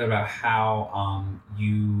us a little bit about how do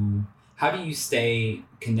you stay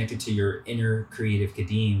connected to your inner creative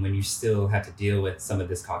Kadeem when you still have to deal with some of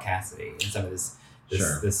this caucasity and some of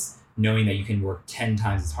this knowing that you can work 10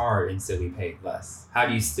 times as hard and still be paid less? How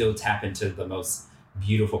do you still tap into the most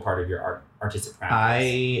beautiful part of your artistic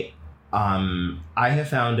practice? I have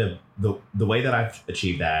found the way that I've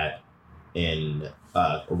achieved that in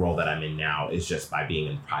a role that I'm in now is just by being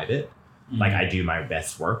in private. Mm-hmm. Like, I do my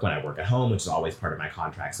best work when I work at home, which is always part of my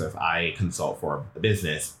contract. So if I consult for a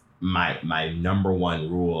business, my number one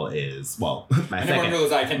rule is, well, my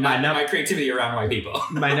creativity around my people.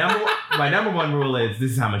 my number one rule is,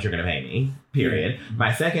 this is how much you're going to pay me, period. Mm-hmm.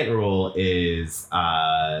 My second rule is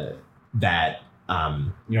that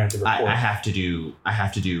you don't have to report. I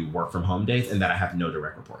have to do work from home days, and that I have no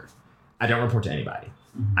direct report. I don't report to anybody.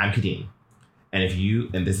 Mm-hmm. I'm Kadeem.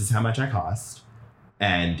 And this is how much I cost.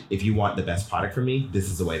 And if you want the best product from me, this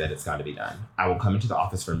is the way that it's got to be done. I will come into the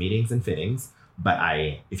office for meetings and fittings, but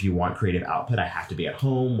if you want creative output, I have to be at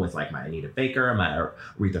home with, like, my Anita Baker, my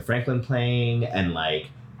Aretha Franklin playing, and, like,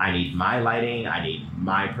 I need my lighting, I need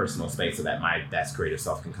my personal space so that my best creative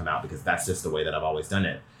self can come out, because that's just the way that I've always done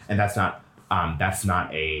it. And that's not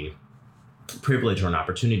a privilege or an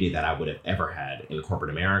opportunity that I would have ever had in corporate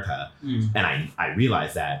America. Mm. And I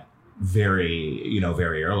realized that very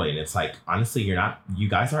early. And it's like, honestly, you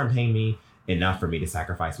guys aren't paying me enough for me to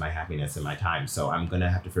sacrifice my happiness and my time. So I'm going to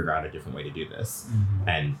have to figure out a different way to do this. Mm-hmm.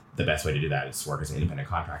 And the best way to do that is to work as an independent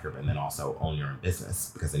contractor, but then also own your own business,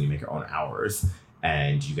 because then you make your own hours,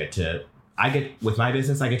 and with my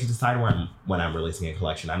business, I get to decide when I'm releasing a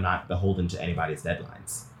collection. I'm not beholden to anybody's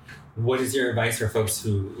deadlines. What is your advice for folks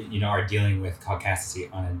who, are dealing with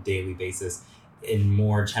caucasity on a daily basis in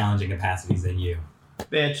more challenging capacities than you?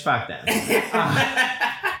 Bitch, fuck them.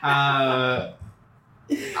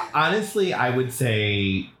 Honestly, I would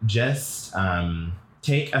say just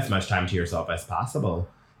take as much time to yourself as possible.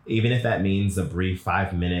 Even if that means a brief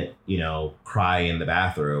 5-minute, cry in the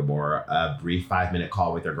bathroom, or a brief 5-minute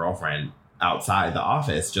call with your girlfriend outside the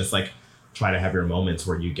office. Just, like, try to have your moments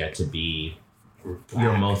where you get to be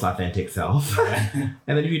your most authentic self. And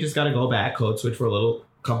then if you just got to go back, code switch for a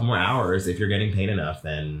couple more hours, if you're getting paid enough,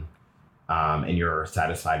 then and you're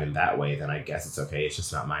satisfied in that way, then I guess it's okay. It's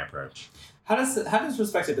just not my approach. How does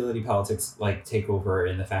respectability politics, like, take over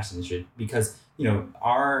in the fashion industry? Because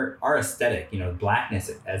our aesthetic, blackness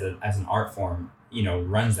as an art form,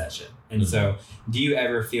 runs that shit. And mm-hmm. So do you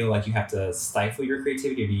ever feel like you have to stifle your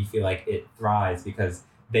creativity, or do you feel like it thrives because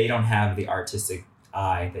they don't have the artistic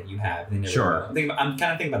eye that you have? Sure. I'm kind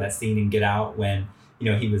of thinking about that scene in Get Out when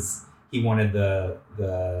he wanted the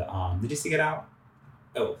did you see Get Out?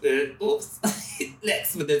 Oh, oops.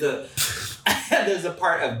 Next, but there's a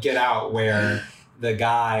part of Get Out where the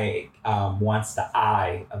guy wants the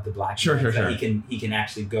eye of the black man, sure. He can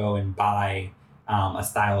actually go and buy a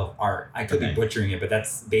style of art. I could be butchering it, but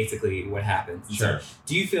that's basically what happens. Sure. So,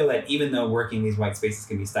 do you feel that even though working in these white spaces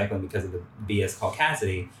can be stifling because of the BS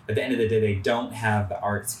caucasity, at the end of the day, they don't have the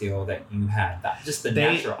art skill that you have? That just the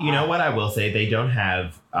natural eye. You know what I will say? They don't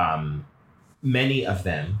have. Many of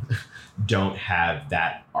them don't have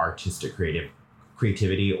that artistic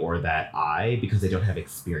creativity or that eye, because they don't have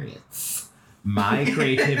experience. My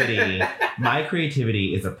creativity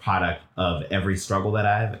is a product of every struggle that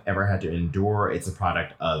I've ever had to endure. It's a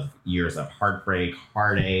product of years of heartbreak,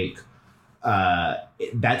 heartache.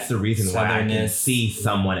 That's the reason why I can see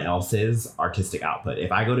someone else's artistic output.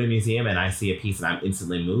 If I go to a museum and I see a piece and I'm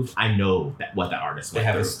instantly moved, I know what that artist went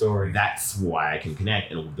through. They have a story. That's why I can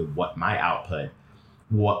connect. And what my output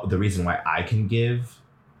the reason why I can give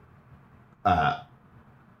a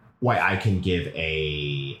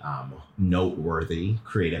noteworthy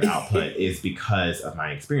creative output is because of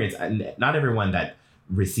my experience. And not everyone that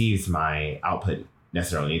receives my output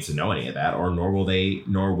necessarily needs to know any of that, or nor will they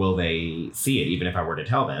see it, even if I were to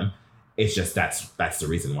tell them. It's just that's the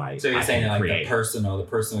reason why. So you're I saying can like create. the personal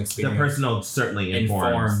experience. The personal certainly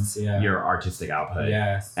informs yeah. your artistic output.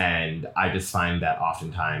 Yes. And I just find that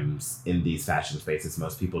oftentimes in these fashion spaces,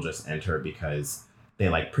 most people just enter because they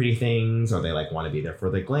like pretty things, or they like want to be there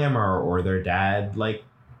for the glamour, or their dad like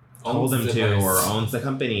told them to, or owns the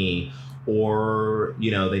company, or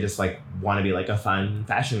they just like want to be like a fun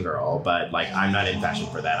fashion girl. But like I'm not in fashion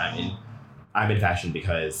for that. I'm in fashion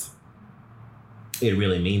because it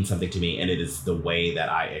really means something to me, and it is the way that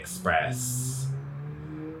I express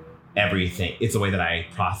everything. It's the way that I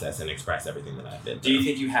process and express everything that I've been through. Do you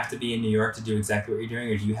think you have to be in New York to do exactly what you're doing,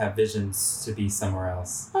 or do you have visions to be somewhere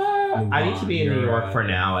else? I need to be in New York for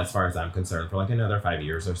now, as far as I'm concerned, for like another 5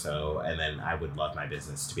 years or so, and then I would love my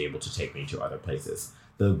business to be able to take me to other places.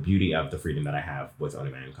 The beauty of the freedom that I have with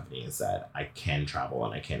owning my own company is that I can travel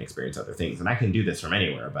and I can experience other things, and I can do this from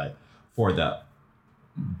anywhere. But for the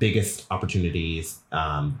biggest opportunities,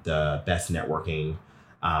 the best networking,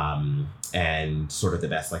 and sort of the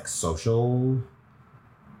best like social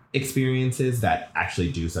experiences that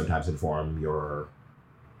actually do sometimes inform your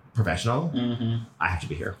professional, I have to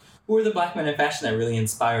be here. Who are the Black men in fashion that really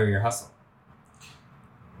inspire your hustle?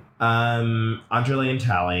 André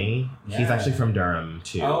Talley. Yeah. He's actually from Durham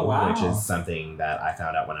too, Oh, wow. which is something that I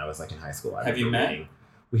found out when I was like in high school. Have you met?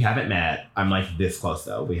 We haven't met. I'm like this close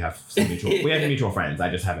though. We have some mutual friends. I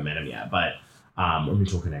just haven't met him yet, but or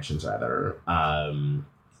mutual connections rather.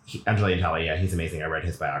 André Talley, yeah, he's amazing. I read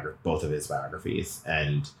both of his autobiographies,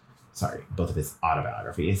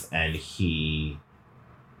 and he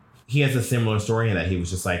has a similar story in that he was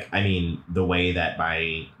just like, I mean, the way that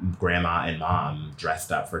my grandma and mom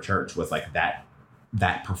dressed up for church was like that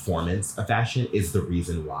performance of fashion is the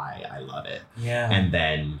reason why I love it. Yeah. And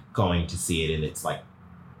then going to see it in its like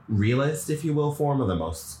realist, if you will, form, or the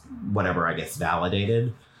most whatever, I guess,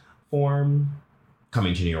 validated form,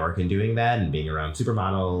 coming to New York and doing that and being around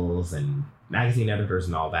supermodels and magazine editors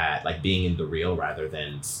and all that, like being in the real rather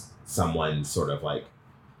than someone's sort of like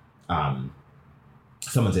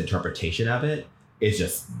someone's interpretation of it is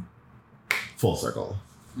just full circle.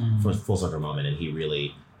 Full circle moment. And he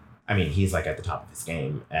really, I mean, he's like at the top of his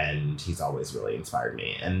game, and he's always really inspired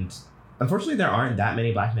me. And unfortunately, there aren't that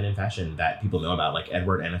many Black men in fashion that people know about. Like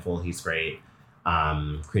Edward Enninful, he's great.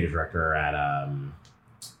 Creative director at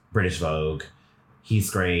British Vogue. He's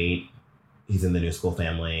great. He's in the New School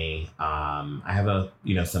family. I have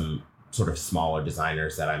some sort of smaller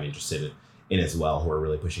designers that I'm interested in as well, who are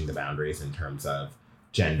really pushing the boundaries in terms of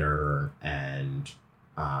gender and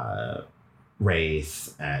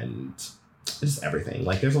race and just everything.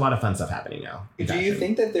 Like there's a lot of fun stuff happening now. Do you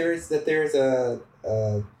think that there's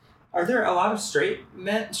are there a lot of straight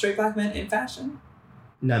Black men in fashion?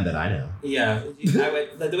 None that I know. Yeah, the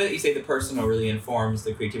way that you say the personal really informs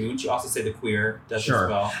the creativity. Wouldn't you also say the queer does as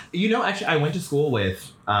well? Actually, I went to school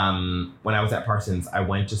with when I was at Parsons. I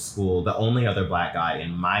went to school. The only other Black guy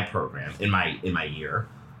in my program in my year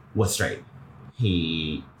was straight.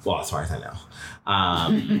 As far as I know,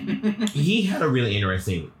 he had a really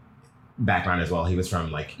interesting background as well. He was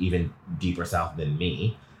from like even deeper south than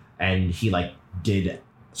me, and he like did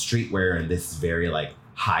streetwear in this very like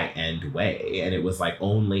high-end way, and it was like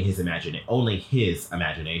only his imagination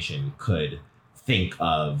could think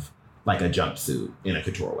of like a jumpsuit in a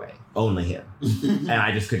couture way. Only him. And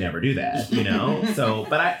I just could never do that, so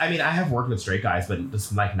but I mean I have worked with straight guys, but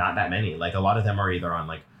just like not that many. Like a lot of them are either on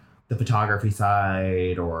like the photography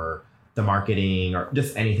side or the marketing or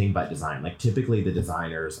just anything but design. Like typically the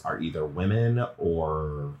designers are either women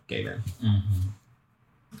or gay men.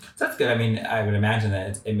 So that's good. I mean, I would imagine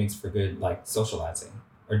that it makes for good like socializing.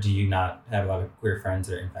 Or do you not have a lot of queer friends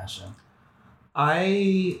that are in fashion?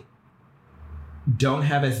 I don't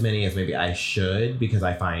have as many as maybe I should, because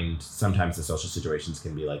I find sometimes the social situations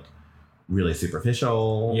can be like really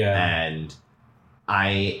superficial. Yeah. And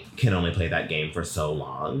I can only play that game for so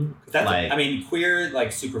long. That's queer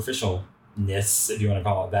like superficialness, if you want to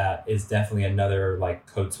call it that, is definitely another like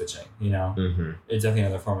code switching, It's definitely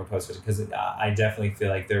another form of code switching, because I definitely feel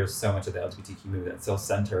like there's so much of the LGBTQ movement that still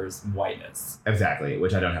centers whiteness. Exactly,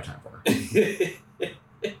 which I don't have time for.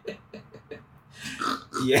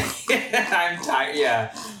 Yeah, I'm tired.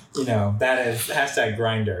 Yeah, that is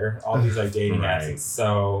 #Grindr. All these like dating apps, it's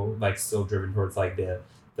so like still driven towards like the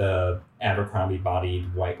Abercrombie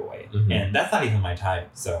bodied white boy, and that's not even my type.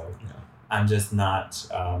 So I'm just not.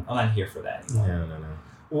 I'm not here for that anymore.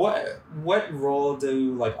 No. What role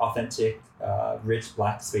do like authentic, rich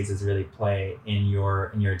Black spaces really play in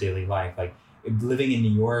your daily life? Like living in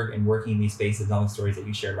New York and working in these spaces, and all the stories that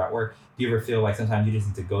you shared about work. Do you ever feel like sometimes you just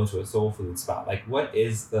need to go to a soul food spot? Like what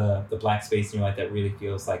is the Black space in your life that really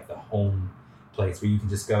feels like the home place where you can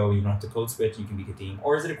just go, you don't have to code switch, you can be Kadeem?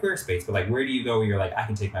 Or is it a queer space? But like where do you go where you're like, I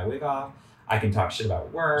can take my wig off, I can talk shit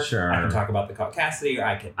about work, Sure. I can talk about the caucasity,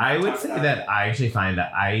 or I would say that I actually find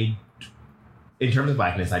that in terms of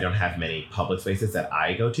Blackness, I don't have many public spaces that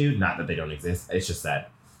I go to. Not that they don't exist. It's just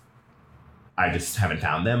that I just haven't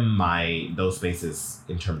found them. Those spaces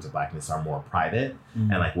in terms of Blackness are more private, and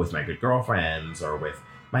like with my good girlfriends or with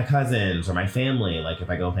my cousins or my family. Like if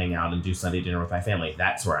I go hang out and do Sunday dinner with my family,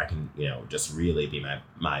 that's where I can, just really be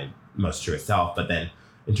my most truest self. But then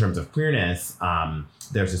in terms of queerness,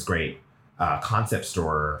 there's this great concept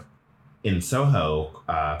store in Soho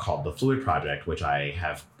called The Fluid Project, which I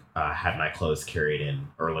have had my clothes carried in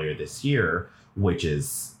earlier this year, which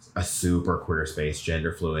is a super queer space,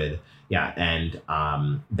 gender fluid. Yeah, and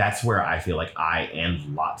that's where I feel like I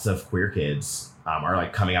and lots of queer kids are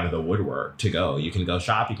like coming out of the woodwork to go. You can go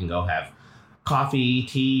shop, you can go have coffee,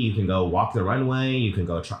 tea, you can go walk the runway, you can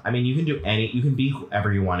go try. I mean, you can you can be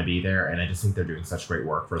whoever you want to be there, and I just think they're doing such great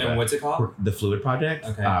work for And what's it called? The Fluid Project.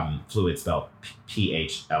 Okay. Fluid spelled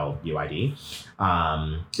PHLUID.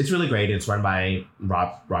 It's really great. It's run by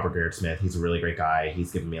Robert Garrett Smith. He's a really great guy.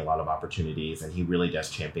 He's given me a lot of opportunities, and he really does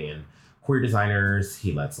champion queer designers.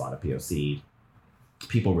 He lets a lot of POC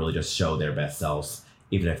people really just show their best selves,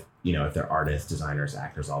 even if they're artists, designers,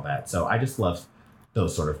 actors, all that. So I just love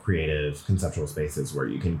those sort of creative conceptual spaces where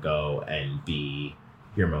you can go and be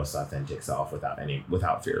your most authentic self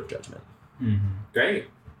without fear of judgment. Mm-hmm. Great.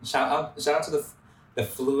 Shout out to the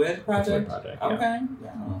Fluid Project. The Fluid Project. Okay.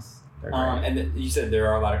 Yeah. Yes. They're great. And you said there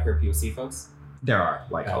are a lot of queer POC folks. There are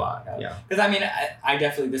a lot. Got it. Yeah. Because I mean, I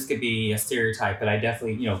definitely, this could be a stereotype, but I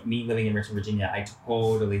definitely, me living in Richmond, Virginia, I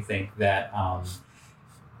totally think that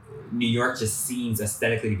New York just seems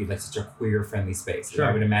aesthetically to be like such a queer friendly space. Sure.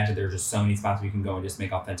 I would imagine there are just so many spots where you can go and just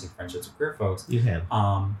make authentic friendships with queer folks. You can.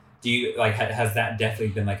 Do you like, has that definitely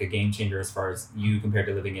been like a game changer as far as you compared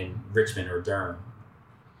to living in Richmond or Durham?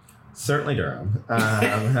 Certainly Durham.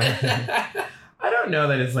 I don't know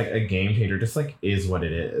that it's like a game changer, just like is what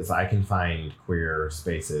it is. I can find queer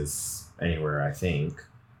spaces anywhere, I think,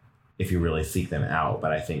 if you really seek them out.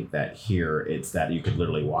 But I think that here it's that you could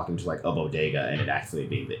literally walk into like a bodega and it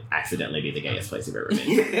accidentally be the gayest place you've ever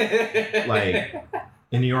been. Like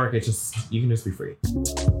in New York, it's just, you can just be free.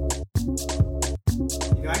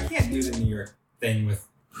 I can't do the New York thing with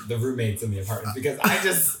the roommates in the apartment because I'm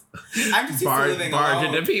just used to living alone.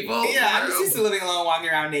 Into people. Yeah, I'm just used to living alone, walking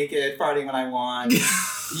around naked, partying when I want,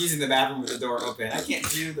 using the bathroom with the door open. I can't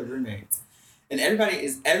do the roommates. And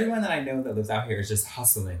everyone that I know that lives out here is just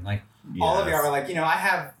hustling. Like all of you are like, I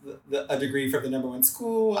have a degree from the #1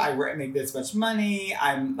 school. I make this much money.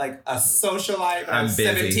 I'm like a socialite. I have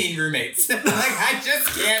 17 roommates. Like I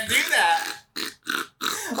just can't do that.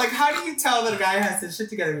 Like, how do you tell that a guy has his shit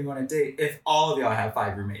together when you want to date if all of y'all have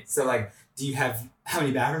 5 roommates? So, like, how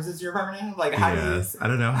many bathrooms does your apartment have? Like, I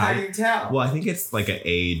don't know. How do you tell? Well, I think it's like an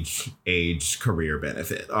age career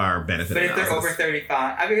benefit or benefit. But if they're over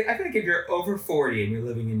 35, I feel like if you're over 40 and you're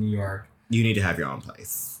living in New York, you need to have your own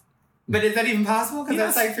place. But is that even possible? Because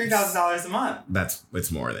that's like $3,000 a month.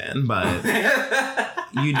 It's more than, but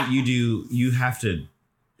you have to.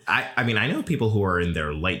 I mean, I know people who are in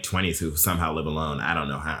their late 20s who somehow live alone. I don't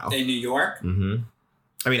know how. In New York? Mm-hmm.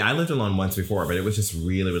 I mean, I lived alone once before, but it was just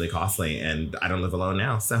really, really costly, and I don't live alone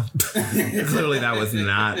now. So clearly, that was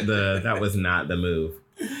not the move.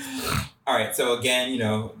 All right. So again,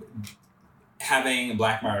 having the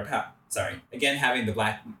Black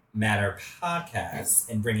Matter podcast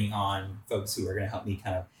and bringing on folks who are going to help me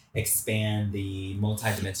kind of expand the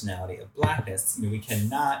multidimensionality of Blackness. We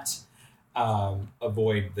cannot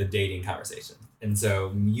avoid the dating conversation. And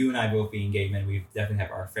so you and I both being gay men, we definitely have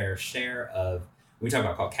our fair share of, when we talk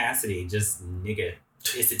about caucasity, just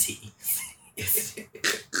niggaticity.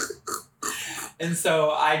 And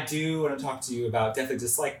so I do want to talk to you about definitely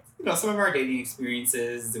just like, some of our dating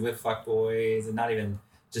experiences with fuckboys, and not even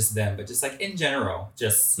just them, but just like in general,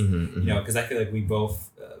 just, because I feel like we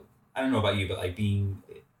both, I don't know about you, but like being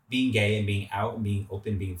gay and being out and being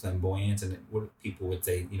open, being flamboyant, and what people would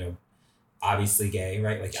say, obviously gay,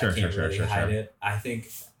 right? Like I can't really hide it. I think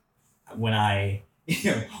when I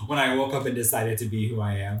woke up and decided to be who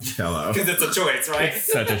I am, because it's a choice, right?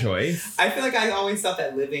 It's such a choice. I feel like I always thought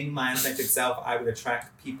that living my authentic self, I would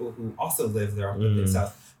attract people who also live their authentic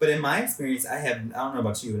self. But in my experience, I don't know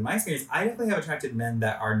about you, but in my experience, I definitely have attracted men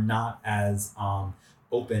that are not as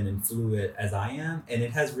open and fluid as I am. And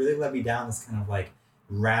it has really led me down this kind of like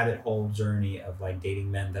rabbit hole journey of like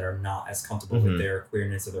dating men that are not as comfortable with their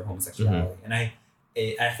queerness or their homosexuality. And I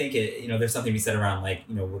think it, there's something to be said around like,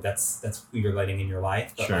 that's who you're letting in your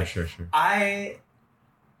life. But Sure. I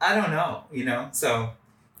don't know, so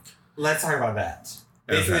let's talk about that.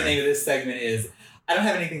 Basically, the name of this segment is, I don't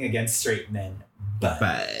have anything against straight men, but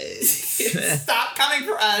stop coming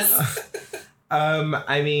for us.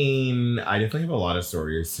 I mean, I definitely have a lot of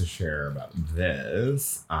stories to share about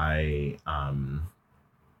this. I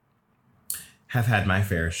have had my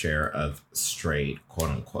fair share of straight, quote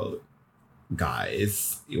unquote,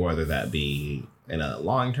 guys, whether that be in a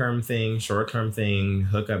long-term thing, short-term thing,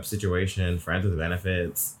 hookup situation, friends with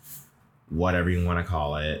benefits, whatever you want to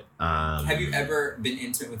call it. Have you ever been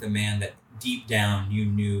intimate with a man that deep down you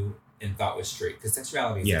knew and thought was straight? Because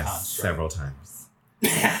sexuality is a construct. Yes, several times.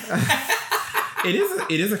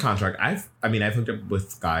 It is a construct. I've hooked up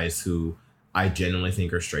with guys who I genuinely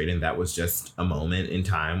think are straight, and that was just a moment in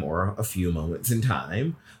time or a few moments in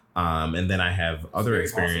time. And then I have other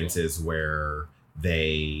experiences where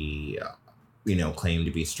they, claim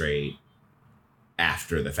to be straight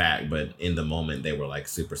after the fact, but in the moment they were like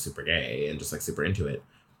super, super gay and just like super into it.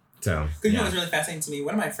 So, you know what's really fascinating to me?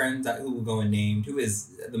 One of my friends who will go unnamed, who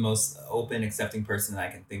is the most open, accepting person that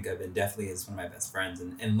I can think of, and definitely is one of my best friends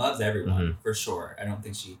and loves everyone, for sure. I don't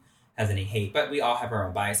think she has any hate, but we all have our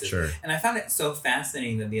own biases. Sure. And I found it so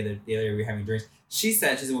fascinating that the other day we were having drinks. She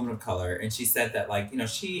said, she's a woman of color, and she said that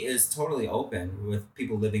she is totally open with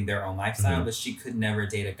people living their own lifestyle, but she could never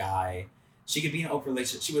date a guy. She could be in an open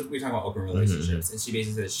relationship. We were talking about open relationships, and she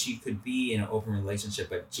basically said she could be in an open relationship,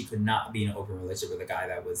 but she could not be in an open relationship with a guy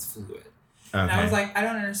that was fluid. Okay. And I was like, I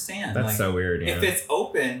don't understand. That's so weird. If it's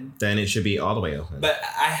open, then it should be all the way open. But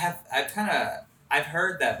I've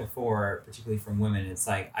heard that before, particularly from women. It's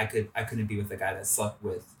like I couldn't be with a guy that slept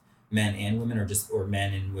with men and women, or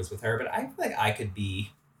men and was with her. But I feel like I could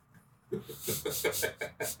be.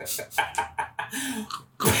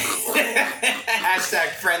 Hashtag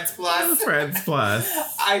Friends Plus. Friends Plus.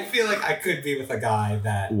 I feel like I could be with a guy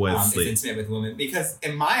that is intimate with women, because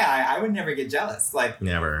in my eye, I would never get jealous. Like,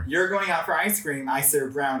 never. You're going out for ice cream. I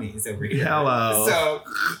serve brownies over here. Hello. So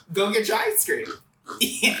go get your ice cream.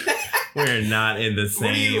 We're not in the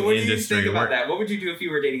same industry. What do you think about that? What would you do if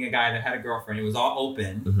you were dating a guy that had a girlfriend? It was all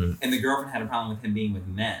open, and the girlfriend had a problem with him being with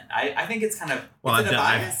men. I think it's kind of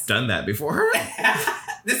I've done that before.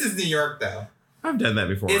 This is New York, though. I've done that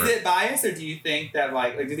before. Is it bias, or do you think that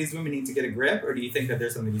like do these women need to get a grip, or do you think that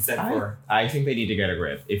there's something to be said for? I think they need to get a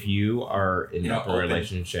grip. If you are in an open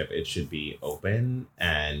relationship, it should be open,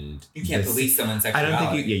 and you can't police someone's sexuality. I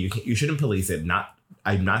don't think you shouldn't police it.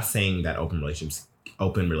 I'm not saying that open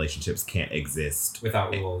relationships can't exist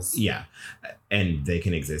without rules. Yeah, and they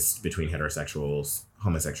can exist between heterosexuals,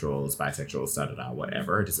 homosexuals, bisexuals,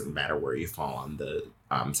 whatever. It doesn't matter where you fall on the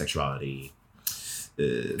sexuality.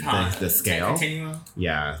 The scale. Continuum.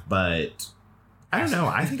 Yeah, but I don't know.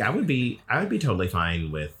 I think I would be totally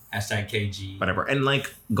fine with #KG. Whatever. And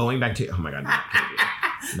like going back to my god, not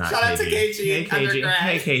KG. Shout out to KG. Hey KG.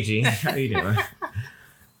 Hey KG. How you doing?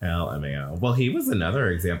 LMAO. Well, he was another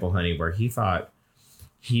example, honey, where he thought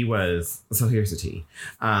he was. So here's the tea.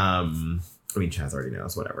 I mean, Chaz already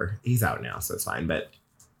knows. Whatever. He's out now, so it's fine. But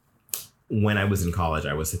when I was in college,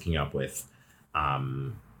 I was hooking up with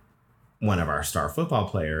one of our star football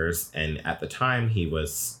players, and at the time he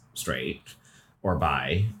was straight or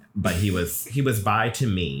bi, but he was bi to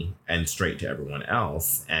me and straight to everyone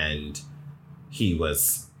else, and he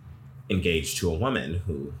was engaged to a woman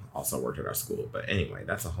who also worked at our school. But anyway,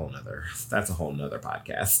 that's a whole nother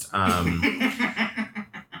podcast.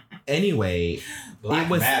 Anyway,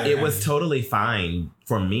 it was totally fine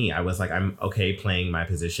for me. I was like, I'm okay playing my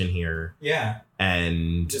position here. Yeah.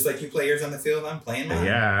 And just like you play yours on the field, I'm playing mine.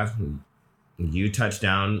 Yeah. You touched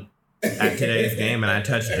down at today's game, and I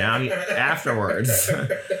touched down afterwards.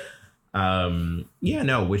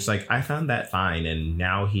 Which like I found that fine, and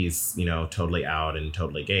now he's totally out and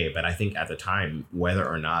totally gay. But I think at the time, whether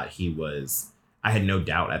or not he was, I had no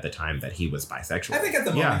doubt at the time that he was bisexual. I think at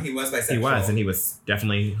the moment he was bisexual. He was, and he was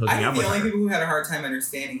definitely hooking up with her. The only people who had a hard time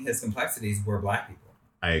understanding his complexities were Black people.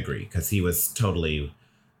 I agree, because he was totally.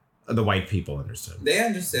 The white people understood. They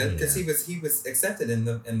understood because he was accepted in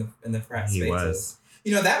the frat space. He was.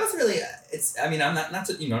 That was really. I'm not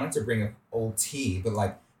to bring up old tea, but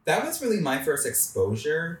like that was really my first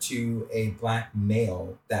exposure to a Black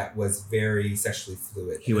male that was very sexually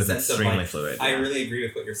fluid. He was extremely fluid. I really agree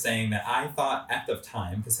with what you're saying. That I thought at the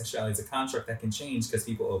time, because sexuality is a construct that can change because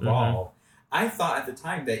people evolve. I thought at the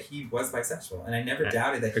time that he was bisexual, and I never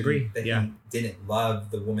doubted that Agree. he Yeah. didn't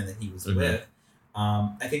love the woman that he was Mhm. with.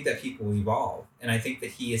 I think that people evolve, and I think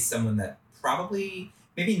that he is someone that probably,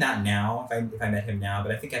 maybe not now, if I met him now,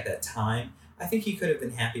 but I think at that time, I think he could have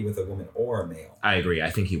been happy with a woman or a male. I agree.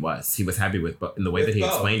 I think he was. He was happy with, but in the way With that he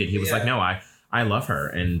both, explained it, he was yeah. like, no, I love her,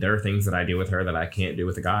 and there are things that I do with her that I can't do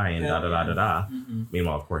with a guy, and Hell da da da da da. Mm-hmm.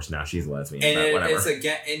 Meanwhile, of course, now she's a lesbian, And but whatever. it's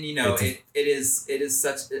again, and you know, It's- it is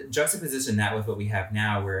such juxtaposition that with what we have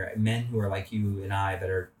now, where men who are like you and I that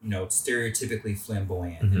are, you know, stereotypically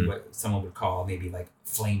flamboyant Mhm. and what someone would call maybe like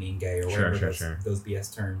flaming gay or Sure, whatever sure. those BS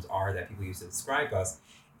terms are that people use to describe us.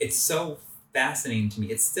 It's so fascinating to me.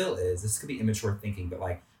 It still is. This could be immature thinking, but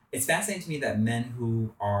like it's fascinating to me that men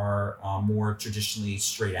who are more traditionally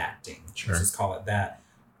straight acting, Sure. let's just call it that,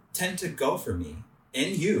 tend to go for me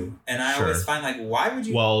and you. And I Sure. always find like, why would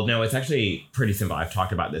you? Well, no, it's actually pretty simple. I've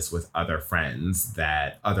talked about this with other friends,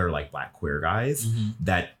 that other like Black queer guys, Mhm.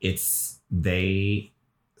 that they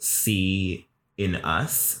see in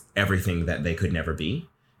us everything that they could never be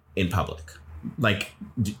in public. Like,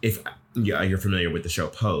 if you're familiar with the show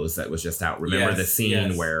Pose that was just out, remember Yes, the scene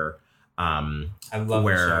yes. where I love the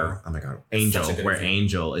where show. oh my god, Such a Angel, good where example.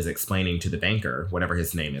 Angel is explaining to the banker, whatever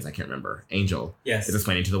his name is, I can't remember. Angel Yes. is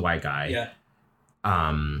explaining to the white guy, Yeah.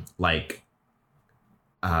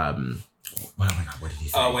 oh my god, what did he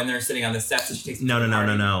say? Oh, when they're sitting on the steps and she takes them No. to the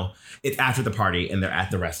party. It's after the party and they're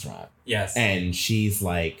at the restaurant. Yes. And she's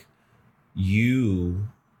like, you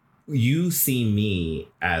see me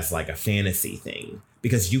as like a fantasy thing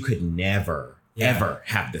because you could never, ever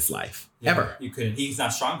have this life. Yeah, Ever. You couldn't. He's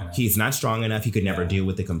not strong enough. He's not strong enough. He could never Yeah. deal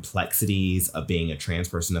with the complexities of being a trans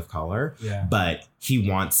person of color. Yeah. But he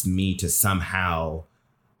wants me to somehow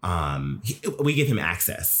we give him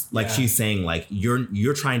access. Like Yeah. she's saying, like,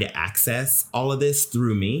 you're trying to access all of this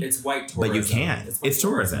through me. It's white tourism. But you can't. white It's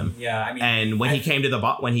tourism. Yeah. I mean, And when he came to the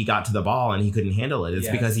ball, when he got to the ball and he couldn't handle it, it's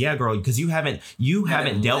Yes. because, yeah, girl, because you haven't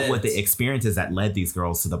dealt with lived. the experiences that led these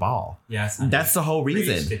girls to the ball. yes. That's the whole Preach,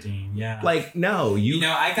 reason. Kadeen, yeah. Like, no, You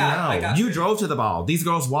know, I got- you drove to the ball. These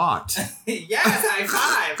girls walked. yes, high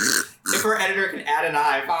five. If our editor can add an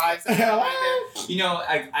high five, so right there. You know,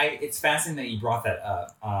 I it's fascinating that you brought that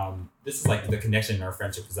up. This is like the connection in our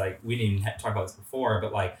friendship because like we didn't even talk about this before,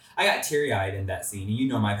 but like I got teary eyed in that scene. You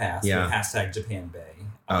know my past. Yeah. With hashtag Japan Bay.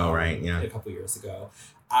 Oh, right, yeah. A couple years ago.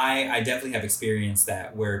 I definitely have experienced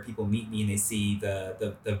that where people meet me and they see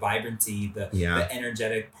the vibrancy, the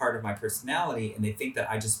energetic part of my personality, and they think that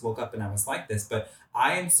I just woke up and I was like this. But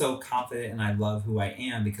I am so confident and I love who I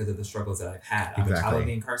am because of the struggles that I've had. I'm a child of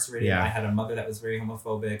the incarcerated. Yeah. I had a mother that was very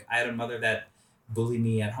homophobic. I had a mother that bullied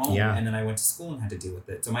me at home, Yeah. and then I went to school and had to deal with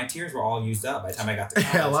it. So my tears were all used up by the time I got to college.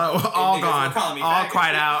 Hello, And all niggas were gone, calling me all faggot.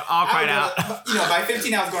 cried out, You know, by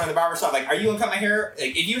 15, I was going to the barbershop. Like, are you gonna cut my hair? Like,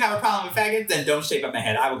 if you have a problem with faggots, then don't shape up my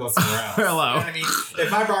head. I will go somewhere else. Hello. You know what I mean?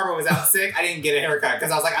 If my barber was out sick, I didn't get a haircut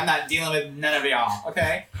because I was like, I'm not dealing with none of y'all.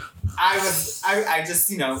 Okay. I just,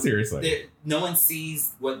 you know, Seriously. no one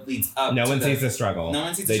sees what leads up. No to one sees the struggle. No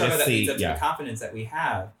one sees the They struggle just that see- leads up to yeah. the confidence that we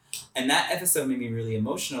have. And that episode made me really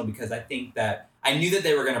emotional because I think that I knew that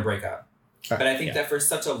they were going to break up. But I think Yeah. that for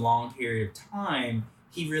such a long period of time,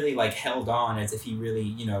 he really like held on as if he really,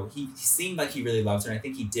 you know, he seemed like he really loves her. And I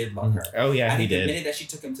think he did love her. Oh yeah, I he think the did. minute that she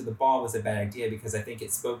took him to the ball was a bad idea because I think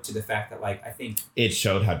it spoke to the fact that like, I think It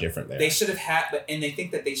showed how different they they are. should have had, and they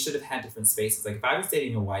think that they should have had different spaces. Like if I was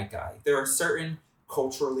dating a white guy, there are certain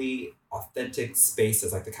culturally authentic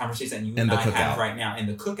spaces, like the conversation that you and the I have cookout. right now in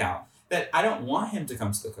the cookout, that I don't want him to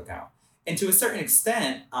come to the cookout. And to a certain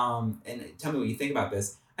extent, and tell me what you think about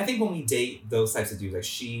this, I think when we date those types of dudes, like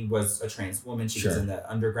she was a trans woman, she was Sure. in the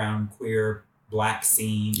underground queer black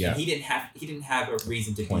scene, Yeah. and he didn't have a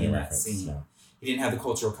reason to Point be of in that reference, scene. no. He didn't have the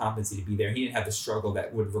cultural competency to be there. He didn't have the struggle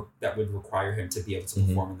that would require him to be able to Mhm.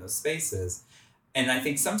 perform in those spaces. And I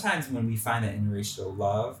think sometimes when we find that interracial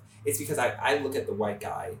love, it's because I look at the white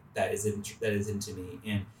guy that is into me,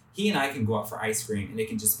 and he and I can go out for ice cream, and it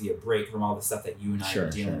can just be a break from all the stuff that you and I Sure, are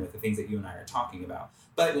dealing sure. with, the things that you and I are talking about.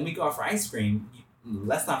 But when we go out for ice cream,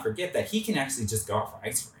 let's not forget that he can actually just go out for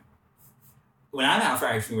ice cream. When I'm out for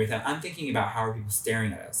ice cream with him, I'm thinking about how are people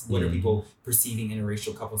staring at us? What are Mhm. people perceiving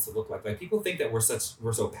interracial couples to look like? Like people think that we're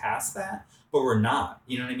so past that, but we're not.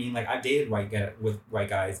 You know what I mean? Like I've dated with white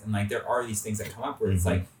guys, and like there are these things that come up where it's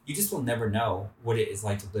Mhm. like you just will never know what it is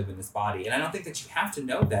like to live in this body, and I don't think that you have to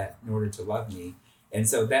know that in order to love me. And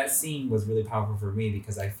so that scene was really powerful for me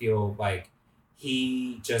because I feel like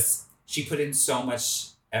she put in so much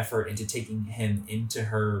effort into taking him into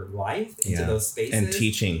her life, into those spaces. And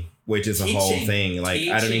teaching, which is a whole thing. Like,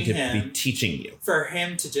 I don't need to be teaching you. For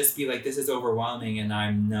him to just be like, this is overwhelming and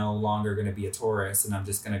I'm no longer going to be a tourist and I'm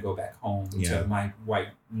just going to go back home to my white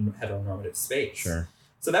heteronormative space. Sure.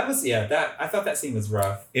 So that was, I thought that scene was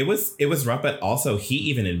rough. It was rough, but also he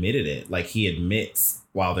even admitted it. Like, he admits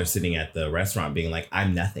while they're sitting at the restaurant being like,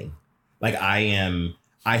 I'm nothing. Like,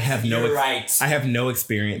 I have no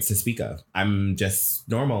experience to speak of. I'm just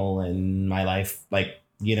normal in my life, like,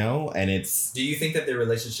 you know, and it's... Do you think that their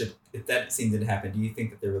relationship, if that scene didn't happen, do you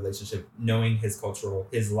think that their relationship, knowing his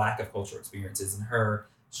lack of cultural experiences and her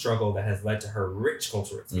struggle that has led to her rich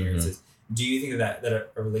cultural experiences, do you think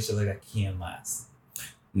that a relationship like that can last?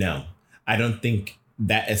 No, I don't think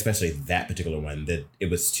that, especially that particular one, that it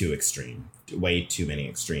was too extreme, way too many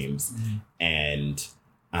extremes. And,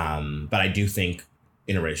 but I do think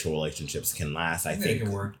interracial relationships can last. I think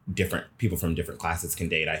different people from different classes can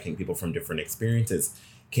date. I think people from different experiences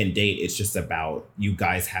can date. It's just about, you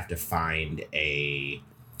guys have to find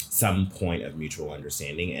some point of mutual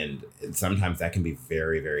understanding. And sometimes that can be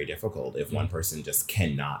very, very difficult if one person just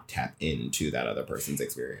cannot tap into that other person's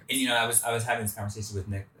experience. And, you know, I was having this conversation with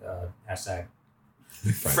Nick, hashtag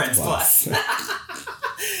Friends Plus.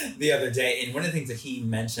 The other day. And one of the things that he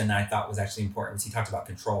mentioned I thought was actually important was he talked about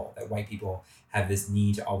control, that white people have this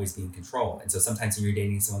need to always be in control. And so sometimes when you're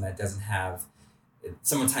dating someone that doesn't have,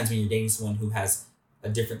 sometimes when you're dating someone who has a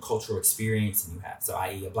different cultural experience than you have, so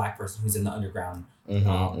i.e. a black person who's in the underground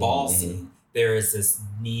ball scene, there is this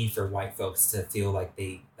need for white folks to feel like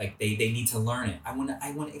they need to learn it. I want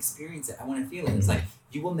to experience it. I want to feel it. It's like,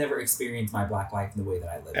 you will never experience my black life in the way that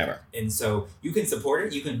I live ever. And so you can support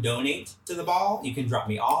it. You can donate to the ball. You can drop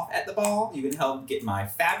me off at the ball. You can help get my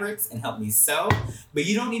fabrics and help me sew. But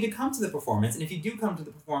you don't need to come to the performance. And if you do come to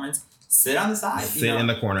the performance, sit on the side. Sit in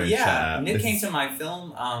the corner and shut up. Nick came to my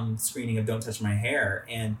film screening of Don't Touch My Hair,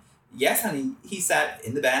 and yes, honey, he sat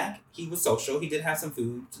in the back. He was social. He did have some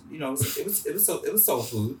food. You know, it was soul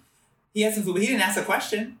food. He had some food, but he didn't ask a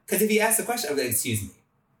question. Because if he asked a question, I was like, excuse me,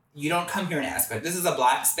 you don't come here and ask questions. This is a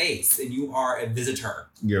black space, and you are a visitor.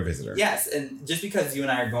 You're a visitor. Yes, and just because you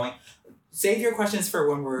and I are going, save your questions for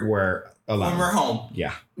when we're alone. When we're home.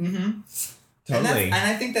 Yeah. Mm-hmm. Totally. And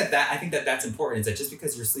I think that's important. Is that just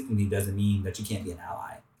because you're sleeping with me doesn't mean that you can't be an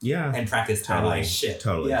ally. Yeah. And practice allyship.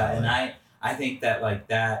 Totally. Yeah, totally. and I think that like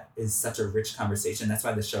that is such a rich conversation. That's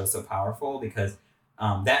why the show is so powerful, because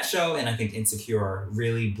that show and I think Insecure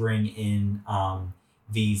really bring in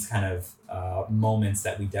these kind of moments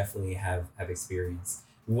that we definitely have experienced.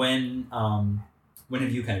 When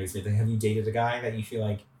have you kind of experienced? Like, have you dated a guy that you feel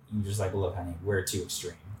like you just like, look, honey, we're too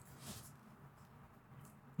extreme?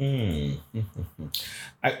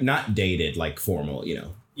 Not dated, like formal, you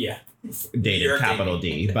know. Yeah. Dated, You're capital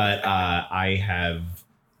dating. D. But I have,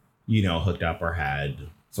 you know, hooked up or had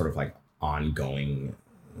sort of like ongoing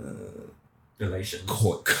relations,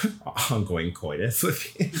 ongoing coitus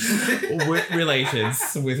with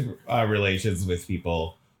relations with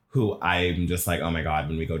people who I'm just like, oh my God,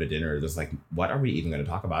 when we go to dinner, there's like, what are we even going to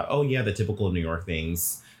talk about? Oh yeah, the typical New York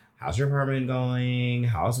things. How's your apartment going?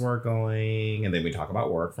 How's work going? And then we talk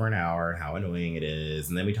about work for an hour and how annoying it is.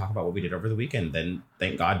 And then we talk about what we did over the weekend. Then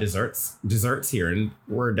thank God desserts here and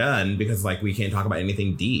we're done, because like we can't talk about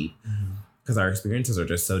anything deep because our experiences are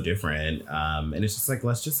just so different. And it's just like,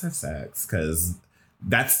 let's just have sex, because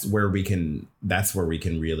that's where we can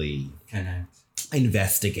really connect,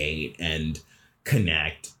 investigate and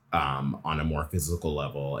connect on a more physical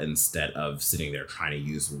level, instead of sitting there trying to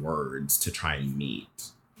use words to try and meet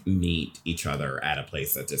each other at a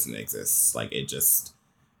place that doesn't exist. Like it just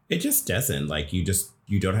doesn't. Like you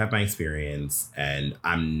don't have my experience, and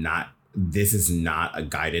this is not a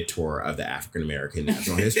guided tour of the African American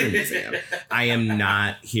Natural History Museum. I am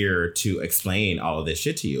not here to explain all of this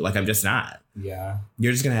shit to you. Like, I'm just not. Yeah.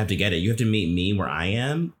 You're just gonna have to get it. You have to meet me where I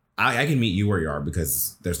am. I can meet you where you are,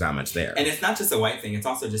 because there's not much there. And it's not just a white thing. It's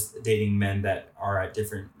also just dating men that are at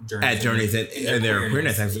different journeys. At journeys in their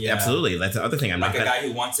queerness. Yeah. Absolutely. That's the other thing. I'm like not a guy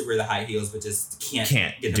who wants to wear the high heels but just can't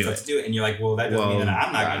get do himself to do it. And you're like, well, that doesn't mean that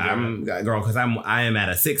I'm not going to do it. Girl, because I am at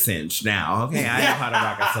a 6-inch now. Okay, I know how to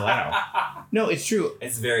rock a stiletto. No, it's true.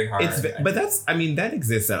 It's very hard. But that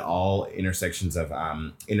exists at all intersections of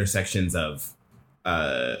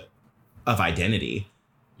identity.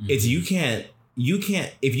 Mm-hmm. It's you can't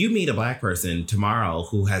if you meet a black person tomorrow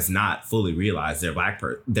who has not fully realized their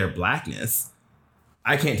blackness,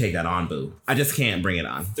 I can't take that on, boo. I just can't bring it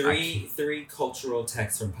on. Three cultural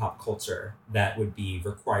texts from pop culture that would be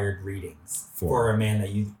required readings for a man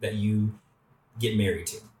that you get married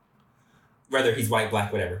to, whether he's white,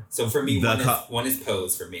 black, whatever. So for me, one is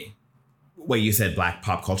Pose for me. Wait, you said black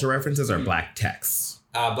pop culture references or black texts?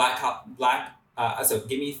 So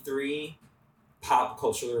give me 3 pop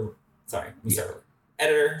culture. Sorry, let me start over.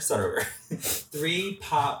 Editor, start over. 3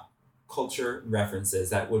 pop culture references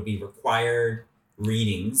that would be required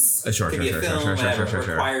readings. Sure.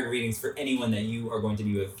 Required readings for anyone that you are going to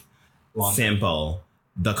be with. Simple.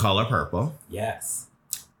 The Color Purple. Yes.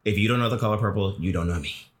 If you don't know The Color Purple, you don't know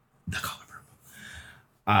me. The Color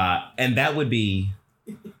Purple. And that would be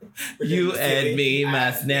You and Me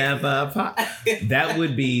Must Never Part. That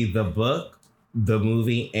would be the book, the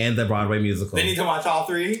movie, and the Broadway musical. They need to watch all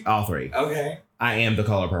 3? All 3. Okay. I am The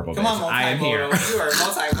Color Purple. Come on, I am here. You are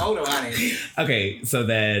multimodal, honey. Okay, so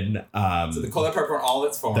then... so The Color Purple in all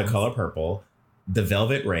its forms. The Color Purple. The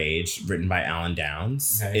Velvet Rage, written by Alan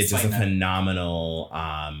Downs. Okay, it's just a that. phenomenal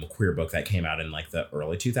queer book that came out in like the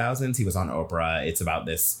early 2000s. He was on Oprah. It's about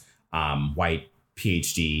this white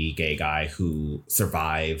PhD gay guy who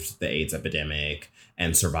survived the AIDS epidemic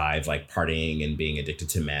and survived like partying and being addicted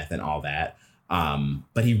to meth and all that.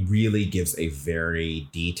 But he really gives a very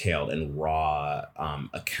detailed and raw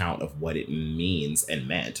account of what it means and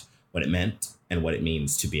what it meant and what it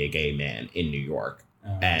means to be a gay man in New York.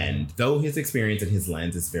 And though his experience and his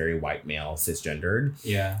lens is very white male cisgendered,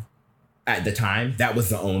 at the time that was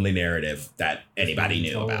the only narrative that anybody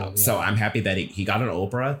knew about. So I'm happy that he got an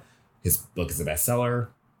Oprah. His book is a bestseller.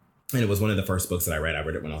 And it was one of the first books that I read. I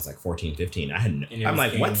read it when I was like 14, 15. I'm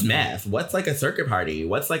like, what's meth? What's like a circuit party?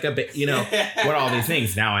 What's like what are all these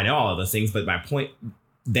things? Now I know all of those things. But my point,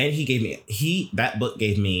 then that book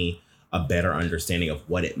gave me a better understanding of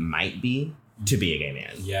what it might be to be a gay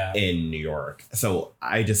man in New York. So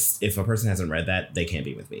if a person hasn't read that, they can't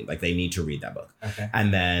be with me. Like they need to read that book. Okay.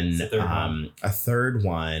 And then a third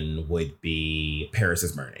one would be Paris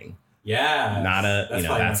is Burning. Yeah.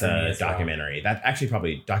 That's a documentary. That actually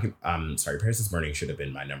probably Paris is Burning should have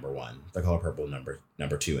been my number 1. The Color Purple number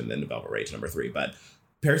 2, and then The Velvet Rage number 3. But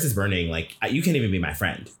Paris is Burning, like you can't even be my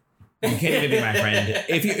friend. You can't even be my friend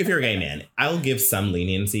if you're a gay man. I'll give some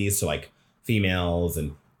leniencies to like females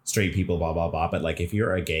and straight people, blah, blah, blah. But like, if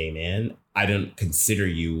you're a gay man, I don't consider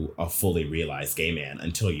you a fully realized gay man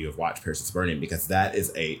until you have watched Paris is Burning, because that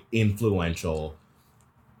is a influential,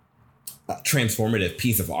 transformative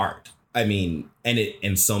piece of art. I mean,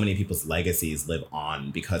 and so many people's legacies live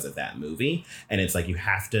on because of that movie. And it's like, you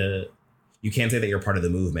can't say that you're part of the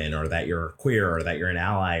movement or that you're queer or that you're an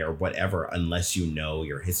ally or whatever unless you know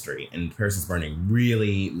your history. And Paris is Burning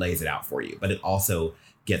really lays it out for you. But it also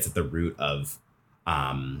gets at the root of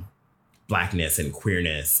Blackness and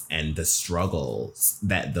queerness and the struggles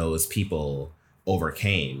that those people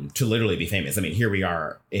overcame to literally be famous. I mean, here we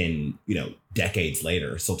are in, decades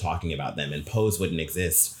later, still talking about them. And Pose wouldn't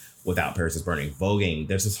exist without Paris is Burning. Voguing,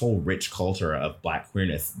 there's this whole rich culture of Black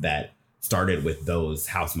queerness that started with those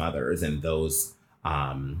house mothers and those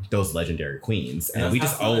legendary queens, and we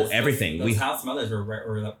just owe everything. Those house mothers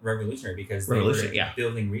were revolutionary because they were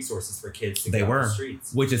building resources for kids to go on the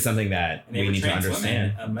streets, which is something that we need to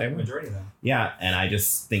understand. Women, majority of them. Yeah, and I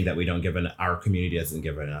just think that our community doesn't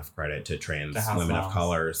give enough credit to trans women of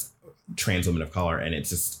color, and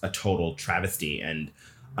it's just a total travesty and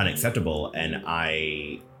unacceptable. And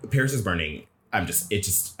Paris is Burning. It's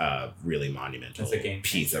just a really monumental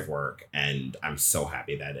piece of work, and I'm so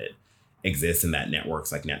happy that it exists and that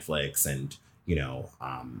networks like Netflix and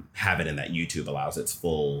have it, and that YouTube allows its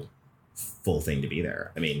full thing to be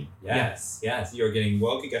there. I mean, yes, you're getting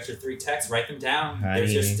woke. You got your 3 texts. Write them down.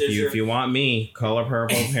 Honey, if you want me, Color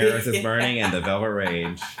Purple, Paris is Burning, and The Velvet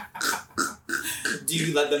Rage. Do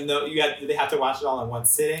you let them know? Do they have to watch it all in one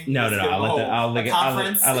sitting? No. I'll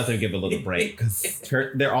let them give a little break, because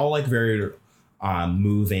they're all like very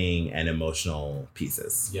moving and emotional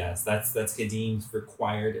pieces. Yes, that's Kadim's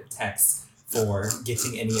required text for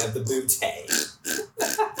getting any of the bootay.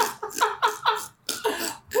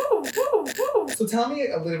 So tell me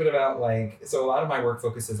a little bit about so a lot of my work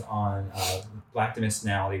focuses on Black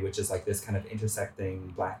dimensionality, which is like this kind of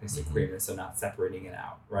intersecting Blackness and queerness, so not separating it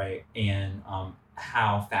out, right? And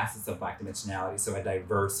how facets of Black dimensionality, so a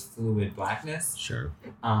diverse, fluid Blackness,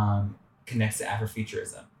 connects to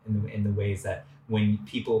Afrofuturism in the ways that when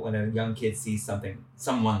a young kid sees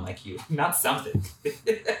someone like you, not something.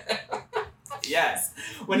 Yes.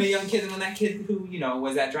 When that kid who,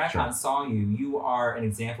 was at DragCon saw you are an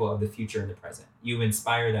example of the future and the present. You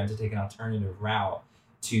inspire them to take an alternative route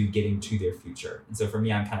to getting to their future. And so for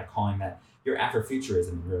me, I'm kind of calling that your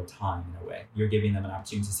Afrofuturism in real time in a way. You're giving them an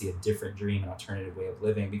opportunity to see a different dream, an alternative way of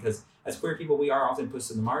living, because as queer people, we are often pushed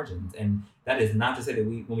to the margins. And that is not to say that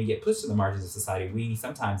when we get pushed to the margins of society, we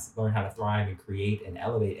sometimes learn how to thrive and create and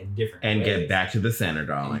elevate in different ways. And get back to the center,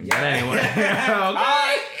 darling. Yeah. But anyway.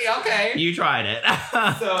 Okay. You tried it.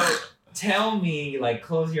 So tell me, like,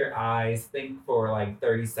 close your eyes, think for like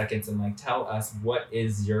 30 seconds, and like tell us, what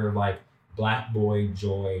is your like Black boy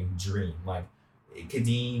joy dream? Like,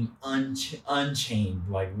 Kadeem Unchained.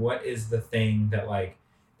 Like, what is the thing that like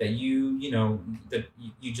that you know that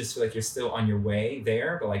you just feel like you're still on your way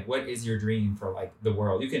there, but like, what is your dream for like the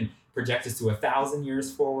world? You can project this to 1,000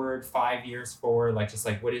 years forward, 5 years forward, like just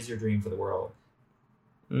like, what is your dream for the world?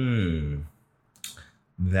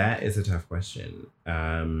 That is a tough question.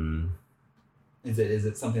 Is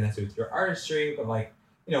it something that's with your artistry, but like,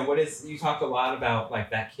 you know, what is, you talk a lot about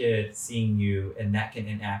like that kid seeing you and that can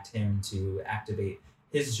enact him to activate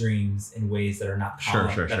his dreams in ways that are not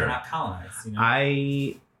are not colonized. You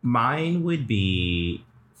know? Mine would be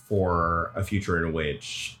for a future in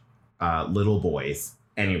which little boys,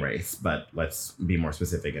 any race, but let's be more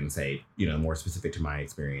specific and say, you know, more specific to my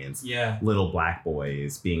experience. Yeah. Little Black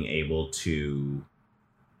boys being able to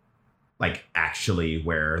like actually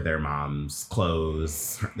wear their mom's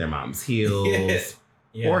clothes, their mom's heels. Yes.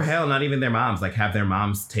 Or hell, not even their moms, like have their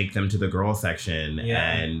moms take them to the girl section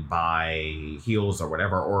and buy heels or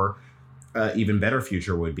whatever. Or even better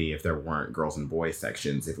future would be if there weren't girls and boys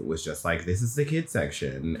sections. If it was just like, this is the kids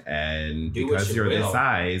section. And because you're this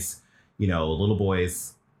size, you know, little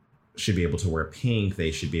boys should be able to wear pink.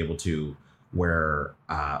 They should be able to wear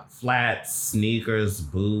flats, sneakers,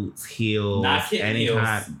 boots, heels. Not kitten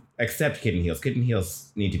heels. Except kitten heels. Kitten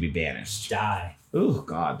heels need to be banished. Die. Oh,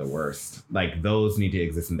 God, the worst. Like, those need to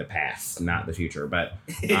exist in the past, not the future. But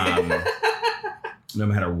no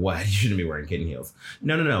matter what, you shouldn't be wearing kitten heels.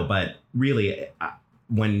 No. But really,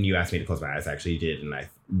 when you asked me to close my eyes, I actually did. And I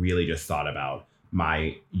really just thought about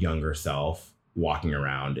my younger self walking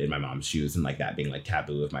around in my mom's shoes and like that being like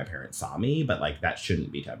taboo if my parents saw me. But like, that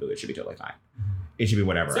shouldn't be taboo. It should be totally fine. It should be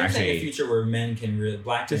whatever. So you're actually, saying a future where men can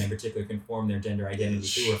Black men in particular can form their gender identity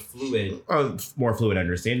through a fluid, more fluid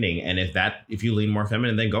understanding. And if you lean more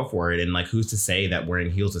feminine, then go for it. And like, who's to say that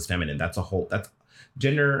wearing heels is feminine? That's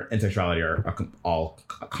gender and sexuality are all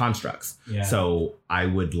constructs. Yeah. So I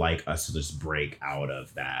would like us to just break out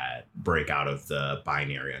of the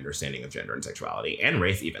binary understanding of gender and sexuality and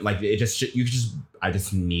race even. Like I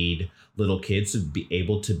just need little kids to be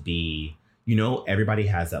able to be, you know, everybody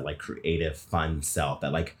has that like creative, fun self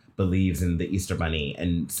that like believes in the Easter Bunny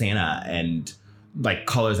and Santa and like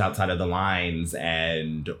colors outside of the lines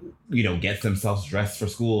and, you know, gets themselves dressed for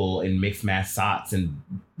school in mixed match socks and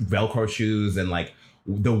Velcro shoes and like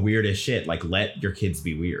the weirdest shit. Like, let your kids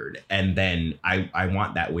be weird. And then I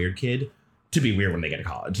want that weird kid to be weird when they get to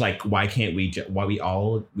college. Like, why can't we we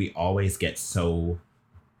always get so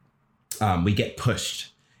we get pushed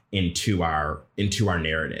into our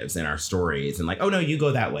narratives and our stories and like, oh no, you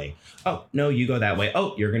go that way. Oh no, you go that way.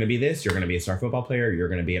 Oh, you're gonna be this. You're gonna be a star football player. You're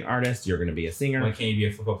gonna be an artist. You're gonna be a singer. Why can't you be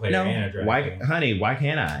a football player and a drag queen? Why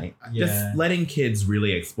can't I? Yeah. Just letting kids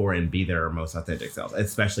really explore and be their most authentic selves,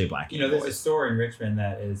 especially Black. You know, there's a store in Richmond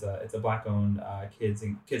that is it's a Black-owned kids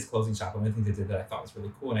clothing shop. And one of the things they did that I thought was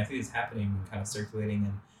really cool, and I think it's happening and kind of circulating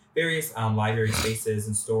in various library spaces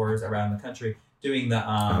and stores around the country, doing the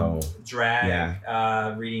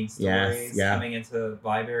drag reading stories coming into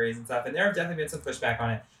libraries and stuff. And there have definitely been some pushback on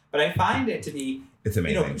it. But I find it to be... It's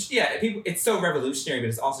amazing. You know, people, it's so revolutionary, but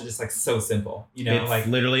it's also just like so simple. You know, it's like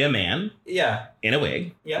literally a man in a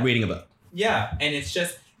wig reading a book. Yeah. And it's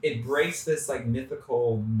just, it breaks this like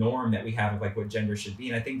mythical norm that we have of like what gender should be.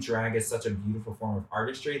 And I think drag is such a beautiful form of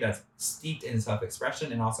artistry that's steeped in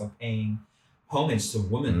self-expression and also paying homage to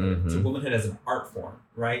womanhood, to womanhood as an art form,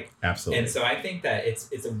 right? Absolutely. And so I think that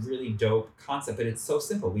it's a really dope concept, but it's so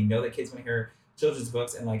simple. We know that kids want to hear children's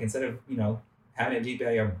books, and like instead of, you know, having it be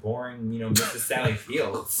a boring, you know, Mrs. Sally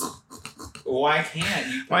Fields, why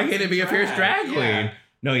can't it be a fierce drag queen? Yeah.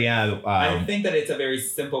 No, yeah. I think that it's a very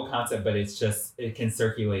simple concept, but it's just, it can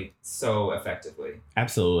circulate so effectively.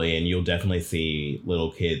 Absolutely. And you'll definitely see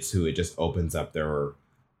little kids who it just opens up their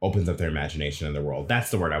imagination in the world. That's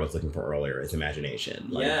the word I was looking for earlier, is imagination.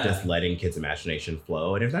 Like just letting kids' imagination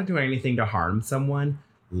flow. And if it's not doing anything to harm someone,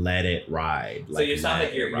 let it ride. So you sound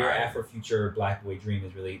like your Afrofuture Black boy dream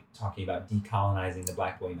is really talking about decolonizing the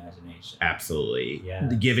Black boy imagination. Absolutely. Yeah.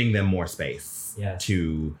 Giving them more space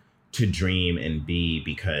to dream and be,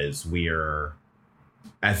 because we're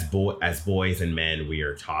as boys and men, we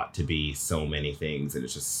are taught to be so many things, and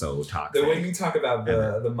it's just so toxic. The way you talk about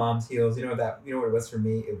the mom's heels, you know what it was for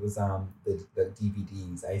me? It was the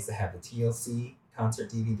DVDs. I used to have the TLC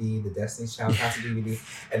concert DVD, the Destiny's Child concert DVD,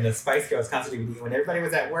 and the Spice Girls concert DVD. When everybody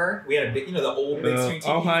was at work, we had a big, the old big screen TV.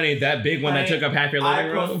 Oh, honey, that big one that took up half your living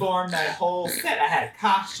room. I performed that whole set. I had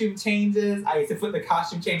costume changes. I used to put the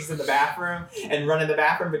costume changes in the bathroom and run in the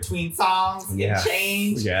bathroom between songs and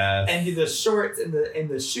change. Yes. And do the shorts and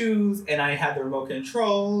the shoes. And I had the remote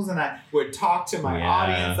controls, and I would talk to my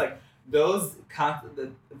audience. Like those,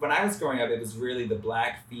 when I was growing up, it was really the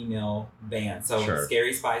Black female band. So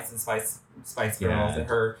Scary Spice and Spice Girls and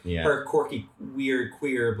her quirky, weird,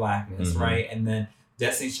 queer blackness, right? And then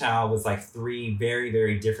Destiny's Child was like three very,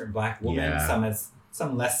 very different Black women.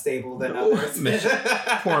 Some less stable than others.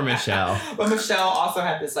 Poor Michelle. But Michelle also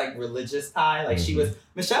had this like religious tie. Like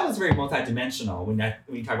Michelle was very multidimensional when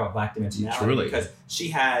you talk about Black dimensionality. Truly. Because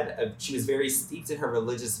she was very steeped in her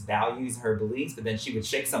religious values, her beliefs, but then she would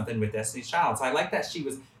shake something with Destiny's Child. So I like that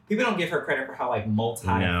people don't give her credit for how like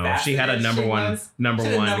multi-faceted. No, she had a number one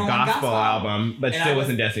gospel album, but still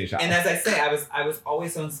wasn't Destiny's Child. And as I say, I was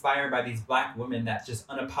always so inspired by these Black women that just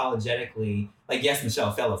unapologetically, like yes,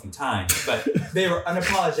 Michelle fell a few times, but they were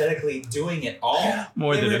unapologetically doing it all.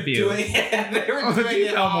 More than a few. They were doing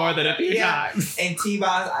it all. More than a few times. And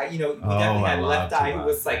T-Boz, we definitely had Left Eye, who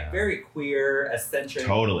was like very queer, eccentric.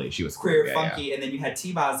 Totally, she was queer, funky, and then you had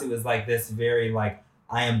T-Boz, who was like this very like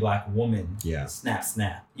I am Black woman. Yeah. Snap,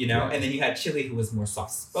 and then you had Chili, who was more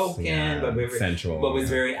soft spoken, but very sensual, but was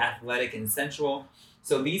very athletic and sensual.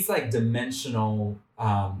 So these like dimensional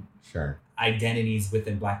identities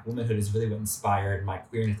within Black womanhood is really what inspired my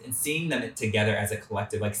queerness, and seeing them together as a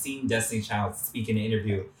collective, like seeing Destiny Child speak in an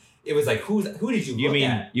interview. It was like, who did you look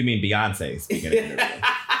at? You mean Beyonce speaking in an interview?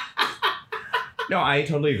 No, I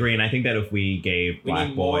totally agree, and I think that if we gave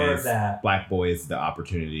Black boys the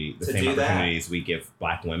opportunity, the same opportunities we give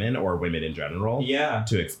Black women or women in general,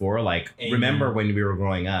 to explore. Like, remember when we were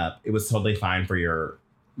growing up, it was totally fine for your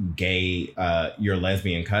your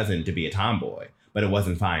lesbian cousin to be a tomboy, but it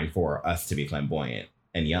wasn't fine for us to be flamboyant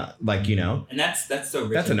and young. Like, and that's so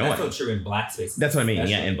rich. That's annoying. That's so true in Black spaces. That's what I mean.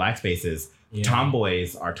 Especially. Yeah, in Black spaces,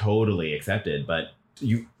 tomboys are totally accepted, but.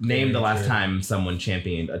 You name the last time someone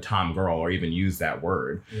championed a tom girl or even used that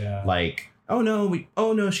word. Yeah. Like, oh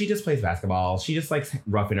no, she just plays basketball. She just likes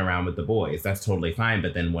roughing around with the boys. That's totally fine.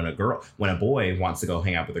 But then when a boy wants to go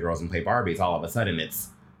hang out with the girls and play Barbies, all of a sudden it's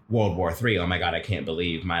World War III. Oh my God, I can't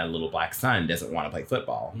believe my little Black son doesn't want to play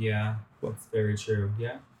football. Yeah, that's very true.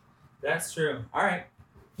 Yeah, that's true. All right.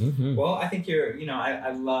 Mm-hmm. Well, I think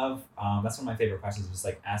I love, that's one of my favorite questions, just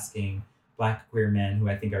like asking Black queer men who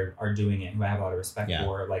I think are doing it, who I have a lot of respect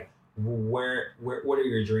for, like what are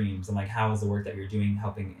your dreams, and like how is the work that you're doing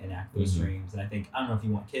helping enact those dreams? And I think, I don't know if you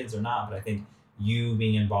want kids or not, but I think you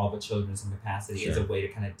being involved with children in some capacity is a way to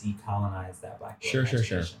kind of decolonize that Black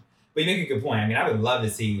imagination. But you make a good point. I mean, I would love to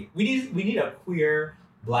see, we need a queer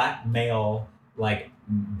Black male like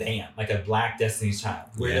band, like a Black Destiny's Child,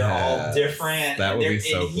 where they're all different. That would they're be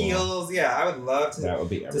so in heels. Cool. Yeah, I would love to. That would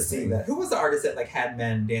be to see that. Who was the artist that like had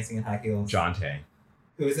men dancing in high heels? Jonte.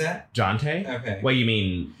 Who is that? Jonte? Okay. What you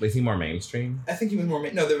mean? Was he more mainstream? I think he was more.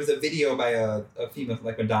 No, there was a video by a female,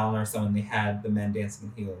 like Madonna or someone. They had the men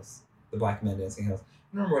dancing in heels, the Black men dancing in heels.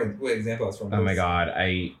 I don't remember what example it was from. Oh my God,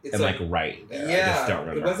 I am like right there. Yeah, I just don't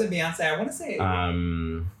remember. It wasn't Beyonce. I want to say. I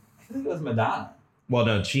think it was Madonna. Well,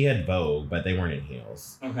 no, she had Vogue, but they weren't in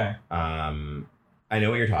heels. Okay. I know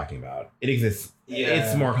what you're talking about. It exists. Yeah.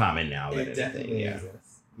 It's more common now than anything. Yeah.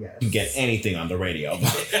 Exists. Yes. You can get anything on the radio.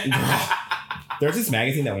 There's this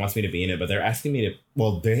magazine that wants me to be in it, but they're asking me to.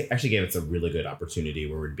 Well, they actually gave us a really good opportunity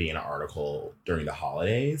where we'd be in an article during the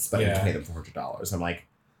holidays, but I had to pay them $400. I'm like,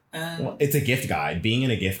 well, it's a gift guide. Being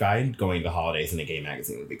in a gift guide, going to the holidays in a gay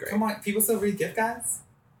magazine would be great. Come on, people still read gift guides?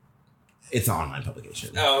 It's an online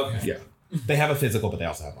publication. Oh, okay. Yeah. They have a physical, but they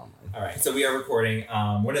also have online. All right. So we are recording.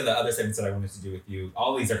 One of the other segments that I wanted to do with you,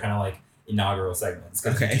 all these are kind of like inaugural segments.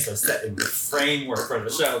 Okay. So setting the framework for the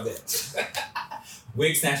show.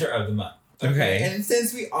 Wig Snatcher of the Month. Okay. And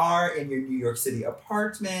since we are in your New York City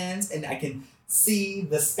apartment and I can see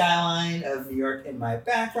the skyline of New York in my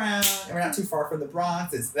background, and we're not too far from the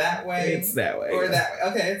Bronx, it's that way. It's that way. Or that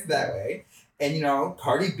way. Okay, it's that way. And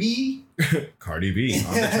Cardi B. Cardi B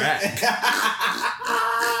on the track.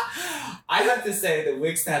 I have to say the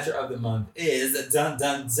Wig Snatcher of the Month is dun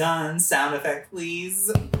dun dun, sound effect please.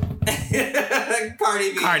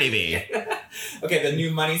 Cardi B. Cardi B. Okay, the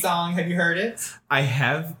new Money song, have you heard it? I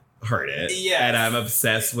have heard it. Yes. And I'm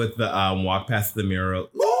obsessed with the Walk Past the Mirror.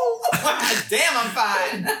 Damn, I'm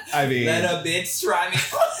fine. I mean, let a bitch try me.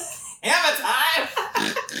 Hammer time.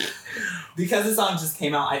 because the song just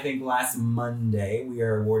came out, I think last Monday, we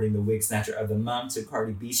are awarding the Wig Snatcher of the Month to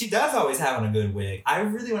Cardi B. She does always have on a good wig. I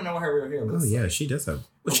really want to know what her real hair looks like. She does have.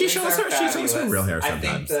 The She wigs shows are her real hair I sometimes.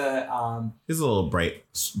 think the Here's a little braid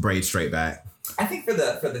straight back. I think for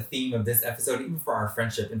the theme of this episode, even for our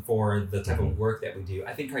friendship and for the type of work that we do,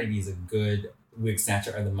 I think Cardi B is a good Wig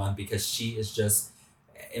Snatcher of the Month because she is just,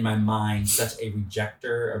 in my mind, such a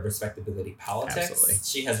rejecter of respectability politics. Absolutely.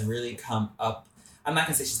 She has really come up. I'm not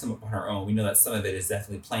gonna say she's come up on her own. We know that some of it is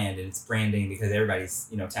definitely planned and it's branding because everybody's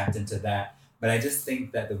tapped into that. But I just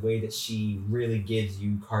think that the way that she really gives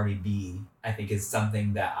you Cardi B, I think is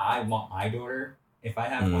something that I want my daughter, if I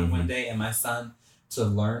have one day, and my son to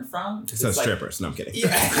learn from. So it's strippers. No, I'm kidding.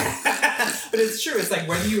 Yeah. But it's true. It's like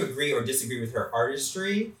whether you agree or disagree with her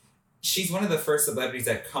artistry, she's one of the first celebrities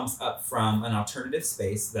that comes up from an alternative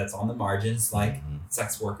space that's on the margins, like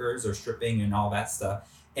sex workers or stripping and all that stuff.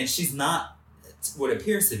 And she's not what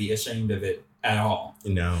appears to be ashamed of it at all.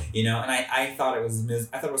 No. And I thought it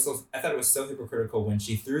was so hypocritical when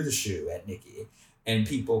she threw the shoe at Nicki and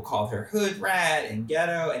people called her hood rat and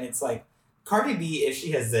ghetto, and it's like Cardi B, if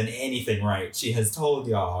she has done anything right, she has told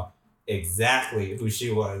y'all exactly who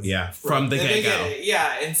she was. Yeah, from the get-go.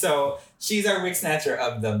 Yeah, and so she's our Wig Snatcher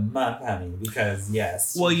of the Month, honey, because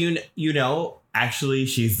yes. Well, actually,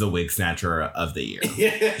 she's the Wig Snatcher of the year.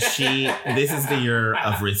 This is the year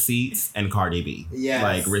of receipts and Cardi B. Yes.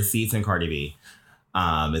 Like receipts and Cardi B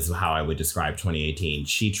is how I would describe 2018.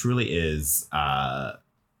 She truly is,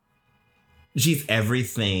 she's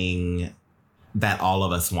everything that all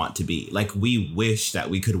of us want to be. Like, we wish that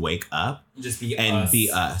we could wake up just be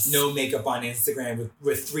us. No makeup on Instagram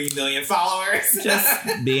with 3 million followers.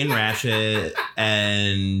 Just being ratchet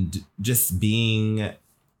and just being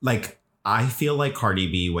like, I feel like Cardi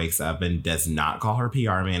B wakes up and does not call her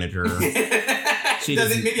PR manager. She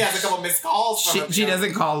doesn't. Maybe has a couple missed calls. She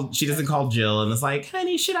doesn't call Jill and it's like,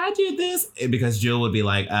 honey, should I do this? Because Jill would be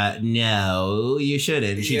like, no, you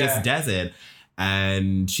shouldn't. She just does it.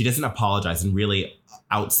 And she doesn't apologize. And really,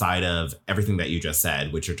 outside of everything that you just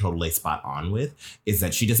said, which you're totally spot on with, is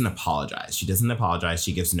that she doesn't apologize. She doesn't apologize.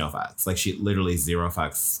 She gives no fucks. Like, she literally 0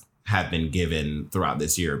 fucks have been given throughout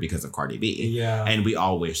this year because of Cardi B. Yeah. And we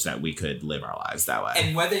all wish that we could live our lives that way.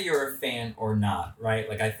 And whether you're a fan or not, right?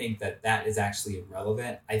 Like, I think that is actually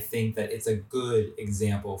irrelevant. I think that it's a good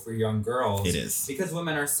example for young girls. It is. Because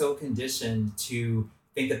women are so conditioned to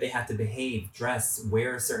think that they have to behave, dress,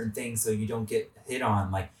 wear certain things so you don't get hit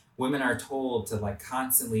on. Like, women are told to like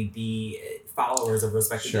constantly be followers of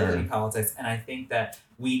respectability politics. And I think that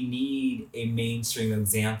we need a mainstream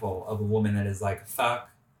example of a woman that is like, fuck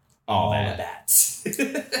all of that.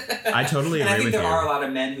 I totally agree with you. And I think there are a lot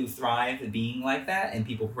of men who thrive at being like that, and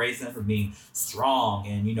people praise them for being strong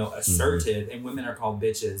and, assertive. And women are called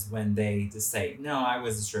bitches when they just say, no, I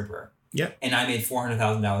was a stripper. Yep. And I made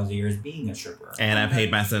 $400,000 a year as being a stripper. And I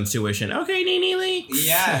paid my son's tuition. Okay, Nene Leakes.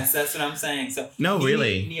 Yes, that's what I'm saying. So no,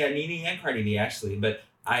 really. Yeah, Nene and Cardi B, actually. But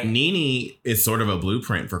Nene is sort of a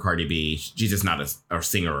blueprint for Cardi B. She's just not a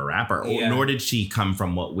singer or rapper. Yeah. Nor did she come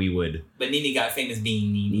from what we would. But Nene got famous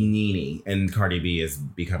being Nene. Nene. And Cardi B is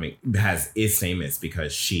famous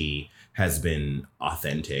because she has been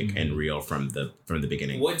authentic and real from the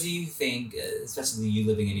beginning. What do you think, especially you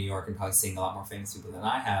living in New York and probably seeing a lot more famous people than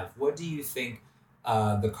I have, what do you think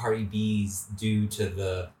the Cardi B's do to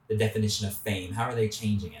the definition of fame? How are they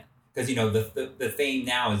changing it? Because, the fame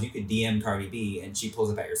now is you could DM Cardi B and she pulls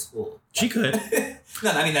up at your school. She could.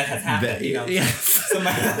 No, I mean, that has happened, Yes. So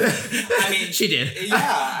she did. Yeah.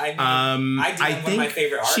 I think one of my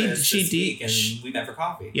favorite artists she this week, and we met for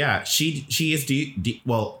coffee. Yeah, she is,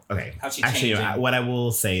 well, okay. How's she actually, changing? what I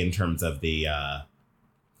will say in terms of the,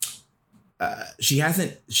 she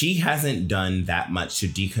hasn't done that much to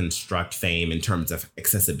deconstruct fame in terms of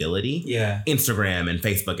accessibility. Yeah. Instagram and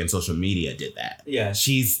Facebook and social media did that. Yeah.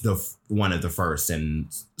 She's one of the first and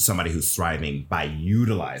somebody who's thriving by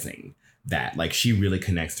utilizing that. Like, she really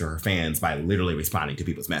connects to her fans by literally responding to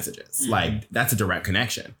people's messages. Mm-hmm. Like, that's a direct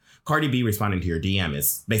connection. Cardi B responding to your DM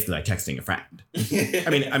is basically like texting a friend.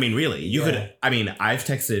 I mean, really, I've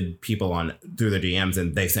texted people through their DMs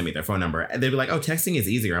and they sent me their phone number and they'd be like, oh, texting is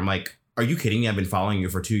easier. I'm like, are you kidding me? I've been following you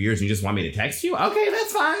for 2 years and you just want me to text you? Okay,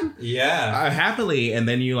 that's fine. Yeah. Happily. And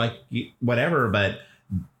then you whatever. But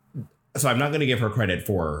so I'm not going to give her credit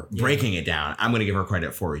for breaking it down. I'm going to give her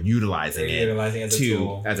credit for utilizing it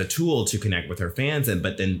as a tool to connect with her fans.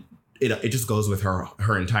 But then it just goes with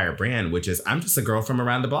her entire brand, which is, I'm just a girl from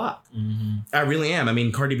around the block. Mm-hmm. I really am. I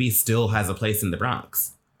mean, Cardi B still has a place in the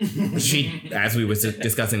Bronx. She, as we was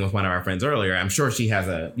discussing with one of our friends earlier, I'm sure she has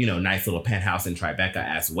a nice little penthouse in Tribeca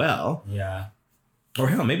as well. Yeah. Or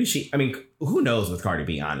hell, maybe who knows with Cardi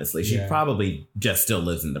B, honestly. She probably just still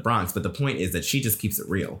lives in the Bronx. But the point is that she just keeps it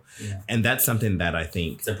real. Yeah. And that's something that I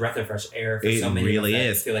think... It's a breath of fresh air for so many really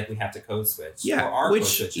of us that feel like we have to code switch. Yeah. Or are code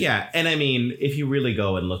switching. Yeah. And I mean, if you really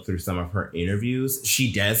go and look through some of her interviews, she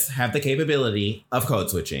does have the capability of code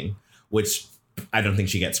switching, which I don't think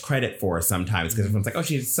she gets credit for sometimes because everyone's like, oh,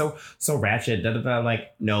 she's so ratchet, da da da.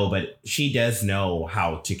 Like, no, but she does know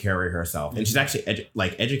how to carry herself. And she's actually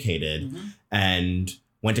educated and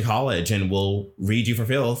went to college and will read you for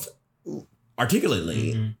filth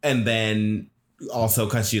articulately and then also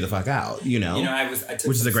cuss you the fuck out, you know?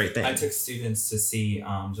 Which is a great thing. I took students to see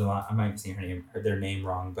Jelani, I might be saying their name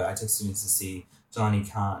wrong, but I took students to see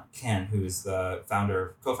Jelani Khan, who is the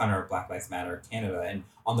co-founder of Black Lives Matter Canada. And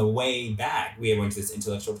on the way back, we went to this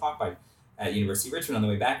intellectual talk at University of Richmond. On the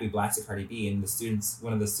way back, we blasted Cardi B, and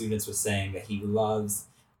one of the students was saying that he loves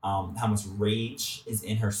how much rage is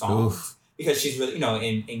in her songs. Oof. Because she's really,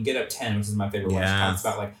 in Get Up 10, which is my favorite one, she talks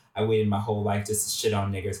about like, I waited my whole life just to shit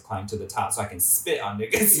on niggas, climb to the top so I can spit on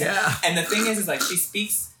niggas. Yeah. And the thing is like she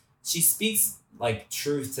speaks like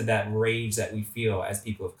truth to that rage that we feel as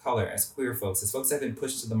people of color, as queer folks, as folks that have been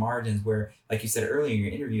pushed to the margins where, like you said earlier in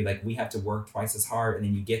your interview, like we have to work twice as hard and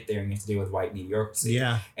then you get there and you have to deal with white mediocrity.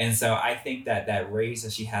 Yeah. And so I think that rage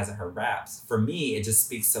that she has in her raps, for me, it just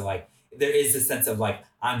speaks to like, there is this sense of like,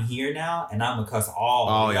 I'm here now and I'm gonna cuss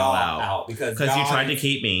all y'all out because you tried to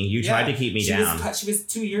keep me. You tried to keep me down. She was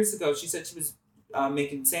 2 years ago. She said she was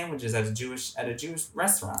making sandwiches at a Jewish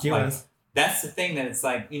restaurant. That's the thing that it's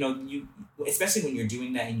like, you, especially when you're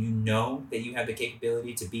doing that and you know that you have the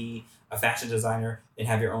capability to be a fashion designer and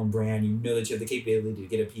have your own brand, you know that you have the capability to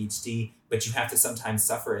get a PhD, but you have to sometimes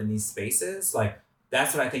suffer in these spaces. Like,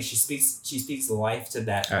 that's what I think she speaks life to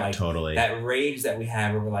that, totally. That rage that we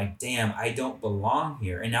have where we're like, damn, I don't belong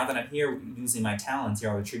here. And now that I'm here using my talents,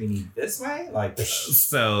 y'all are treating me this way? Like,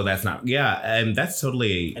 so that's not, and that's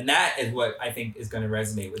totally. And that is what I think is going to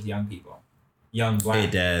resonate with young people. Young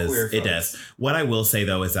Black queer folks. It does. What I will say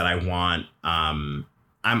though is that I want I'm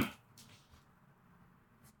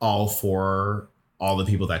all for all the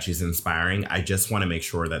people that she's inspiring. I just want to make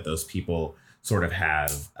sure that those people sort of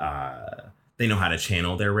have they know how to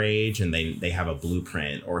channel their rage and they have a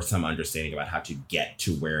blueprint or some understanding about how to get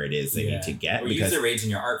to where it is they need to get. Or use the rage in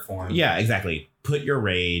your art form. Yeah, exactly. Put your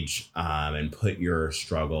rage and put your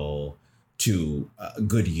struggle to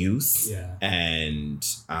good use. Yeah. And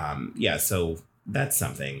so that's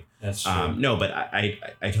something. That's true. No, but I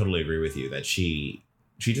totally agree with you that she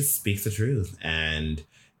just speaks the truth. And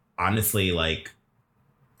honestly, like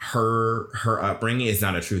her upbringing is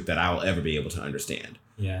not a truth that I'll ever be able to understand.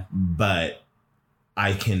 Yeah. But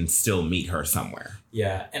I can still meet her somewhere.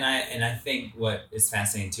 Yeah. And I think what is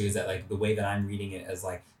fascinating too is that like the way that I'm reading it is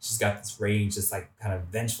like she's got this rage, this like kind of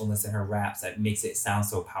vengefulness in her raps that makes it sound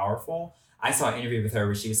so powerful. I saw an interview with her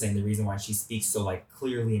where she was saying the reason why she speaks so like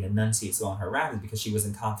clearly and enunciates so on her rap is because she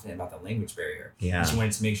wasn't confident about the language barrier. Yeah. And she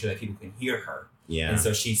wanted to make sure that people can hear her. Yeah. And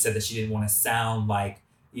so she said that she didn't want to sound like,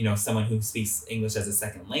 someone who speaks English as a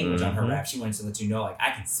second language on her rap. She wanted to let you know, like,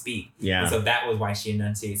 I can speak. Yeah. And so that was why she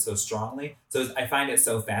enunciates so strongly. So I find it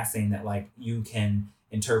so fascinating that like you can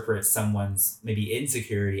interpret someone's maybe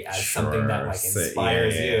insecurity as something that like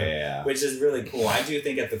inspires you, which is really cool. I do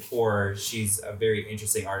think at the core, she's a very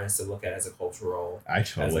interesting artist to look at as a cultural. I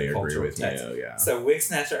totally agree with text. you. Yeah. So Wig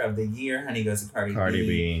Snatcher of the Year, honey, goes to Cardi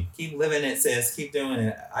B. Keep living it, sis. Keep doing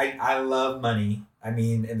it. I love money. I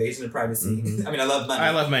mean, Invasion of Privacy. Mm-hmm. I mean, I love money.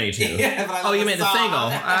 I love money too. Yeah, but I love you meant the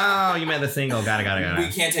single. Oh, you meant the single. Got it.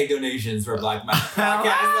 We can't take donations for Black Matter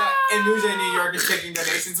Podcast. And Mujay New York is taking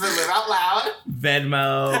donations for Live Out Loud.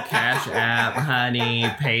 Venmo, Cash App, Honey,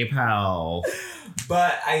 PayPal.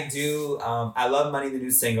 But I do. I love Money, the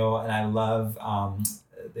new single, and I love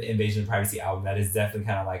the Invasion of Privacy album. That is definitely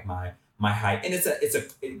kind of like my hype, and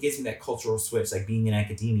it gives me that cultural switch, like being in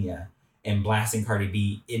academia and blasting Cardi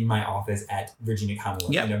B in my office at Virginia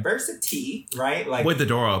Commonwealth University, right? Like with the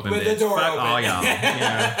door open. With the door Fuck open. all y'all.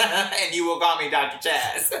 Yeah. And you will call me Dr.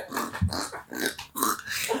 Chaz.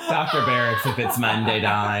 Dr. Barracks if it's Monday,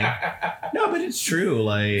 darling. No, but it's true.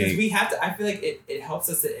 Like, because we have to. I feel like it helps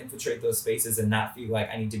us to infiltrate those spaces and not feel like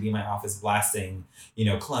I need to be in my office blasting,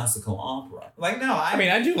 classical opera. Like, no, I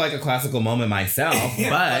mean, I do like a classical moment myself,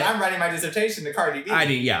 but I'm writing my dissertation to Cardi B. I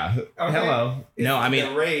do, yeah. Okay. Hello. No, I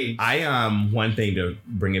mean, rage. One thing to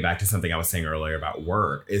bring it back to something I was saying earlier about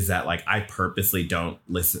work is that like I purposely don't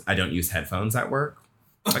listen. I don't use headphones at work.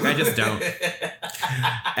 Like I just don't.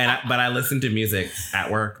 But I listen to music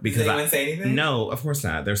at work because Does anyone say anything? No, of course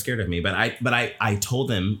not. They're scared of me. But I told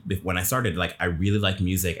them when I started, like I really like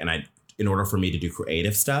music, and in order for me to do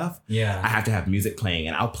creative stuff, I have to have music playing,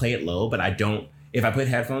 and I'll play it low, but I don't. if I put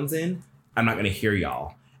headphones in, I'm not gonna hear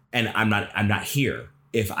y'all, and I'm not here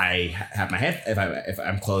if I have my head if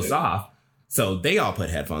I'm closed off. So they all put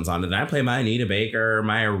headphones on, and I play my Anita Baker,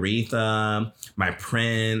 my Aretha, my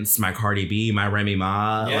Prince, my Cardi B, my Remy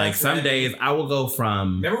Ma. Yeah, like some right. days I will go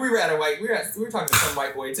from. Remember we were talking to some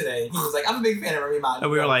white boy today. He was like, I'm a big fan of Remy Ma.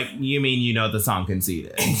 And we were like, you mean you know the song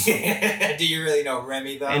Conceited? Do you really know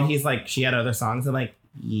Remy though? And he's like, she had other songs. I'm like,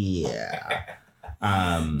 yeah.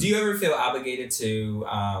 Do you ever feel obligated to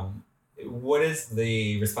what is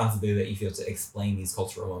the responsibility that you feel to explain these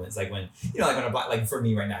cultural moments? Like when when a black, like for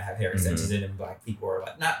me right now, I have hair extensions in, and black people are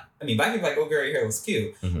like, black people are like, oh girl, your hair was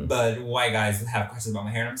cute. Mhm. But white guys have questions about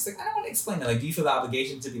my hair, and I'm just like, I don't want to explain that. Like, do you feel the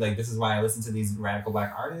obligation to be like, this is why I listen to these radical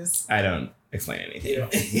black artists? I don't explain anything. You know?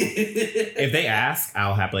 If they ask,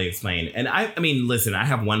 I'll happily explain. And I mean, listen, I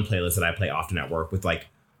have one playlist that I play often at work with like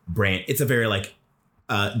brand. It's a very like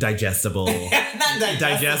digestible, Not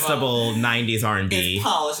digestible 90s R&B. It's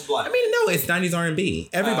polished blood. I mean, no, it's 90s R&B.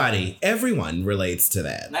 Everyone relates to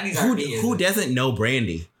that. 90s Who, R&B is who it. doesn't know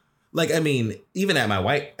Brandy? Like, I mean, even at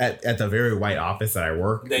my at the very white office that I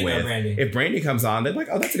work They know with, Brandy. if Brandy comes on, they're like,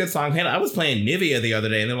 "Oh, that's a good song." Hannah, I was playing Nivea the other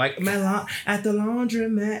day, and they're like, "At the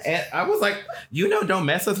laundromat," and I was like, "Don't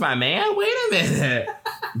mess with my man. Wait a minute,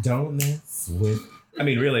 don't mess with." I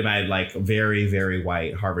mean, really, my like very, very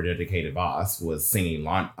white Harvard-educated boss was singing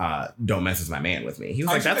 "Don't Mess with My Man" with me. He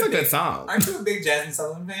was Aren't like, you "That's a a good big- song." Aren't you a big Jasmine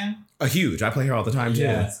Sullivan fan? A huge. I play her all the time too.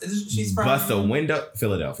 Yes. She's from Bust the window,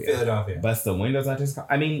 Philadelphia. Philadelphia. Bust the windows.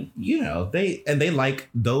 I mean, they like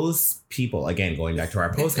those people. Again, going back to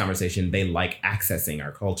our post conversation, they like accessing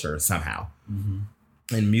our culture somehow,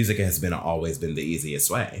 and music has always been the easiest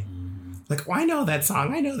way. Like, well, I know that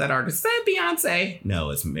song. I know that artist. Is that Beyonce?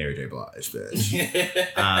 No, it's Mary J. Blige, bitch.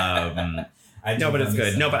 No, but it's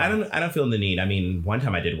good. No, but I don't feel the need. I mean, one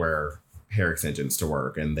time I did wear hair extensions to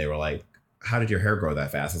work, and they were like, "How did your hair grow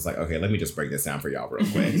that fast?" It's like, okay, let me just break this down for y'all real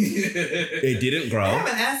quick. It didn't grow. You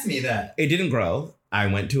haven't asked me that. It didn't grow. I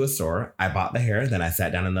went to a store. I bought the hair. Then I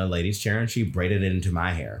sat down in the lady's chair, and she braided it into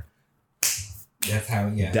my hair. That's how.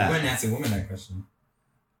 Yeah, Done. you wouldn't ask a woman that question.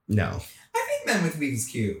 No, I think men with weaves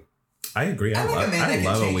cute. I agree. I like a love man that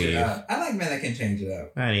can a change weave. it up. I like men that can change it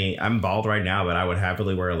up. Honey, I'm bald right now, but I would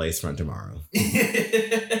happily wear a lace front tomorrow.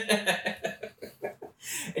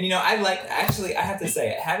 And I have to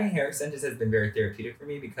say, having hair extensions has been very therapeutic for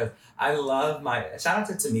me because I love shout out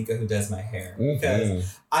to Tamika who does my hair.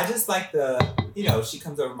 Because I just like she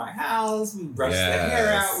comes over my house, we brush the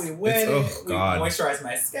hair out, we wet it, we moisturize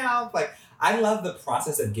my scalp. Like, I love the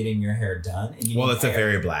process of getting your hair done. And It's a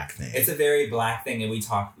very black thing. It's a very black thing, and we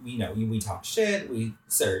talk, we talk shit, we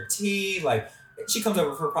serve tea, like, she comes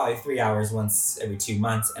over for probably 3 hours once every 2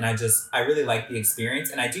 months, and I really like the experience,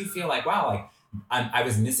 and I do feel like, wow, like, I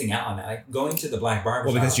was missing out on that, like going to the black barber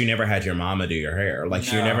shop. Well, because you never had your mama do your hair. Like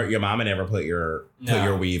your mama never put your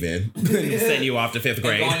weave in and send you off to fifth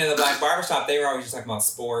grade. And going to the black barber shop, they were always just talking about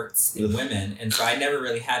sports and women, and so I never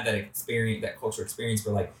really had that experience, that cultural experience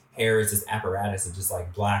where like hair is this apparatus of just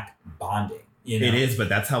like black bonding. It is, but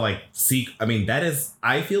that's how I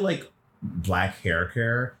feel like black hair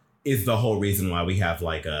care is the whole reason why we have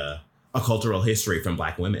like a cultural history from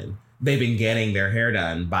black women. They've been getting their hair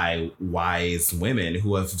done by wise women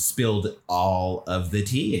who have spilled all of the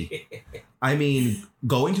tea. I mean,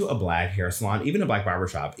 going to a black hair salon, even a black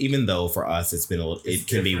barbershop, even though for us it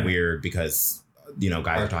can be weird because,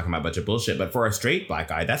 guys are talking about a bunch of bullshit. But for a straight black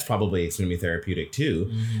guy, that's probably extremely therapeutic too.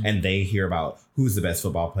 Mm-hmm. And they hear about who's the best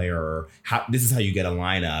football player, or this is how you get a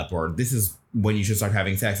lineup, or this is when you should start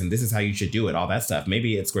having sex, and this is how you should do it, all that stuff.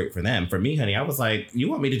 Maybe it's great for them. For me, honey, I was like, you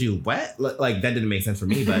want me to do what? Like, that didn't make sense for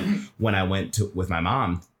me. But when I went with my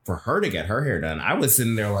mom for her to get her hair done, I was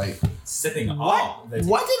sitting there like, sipping what did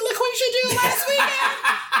LaQuisha do last weekend?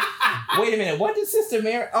 Wait a minute, what did Sister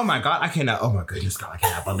Mary? Oh my God, oh my goodness, God, I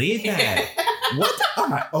cannot believe that.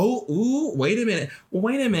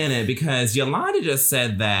 Wait a minute, because Yolanda just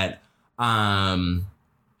said that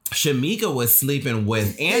Shamika was sleeping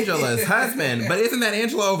with Angela's husband, but isn't that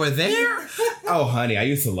Angela over there? Oh, honey, I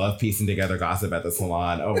used to love piecing together gossip at the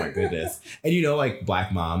salon. Oh my goodness. And like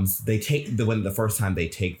black moms, they take the first time they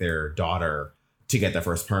take their daughter to get their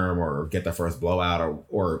first perm or get their first blowout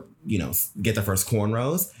or get their first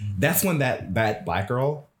cornrows. That's when that black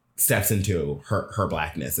girl steps into her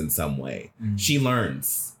blackness in some way. Mm-hmm. She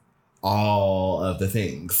learns all of the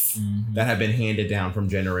things that have been handed down from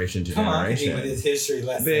generation to generation. Come on, with his history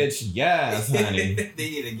lesson. Bitch, yes, honey. They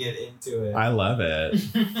need to get into it. I love it.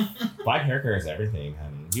 Black hair care is everything,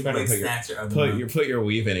 honey. You better put your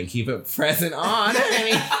weave in and keep it present on,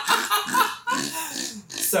 honey.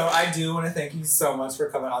 So I do want to thank you so much for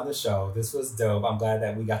coming on the show. This was dope. I'm glad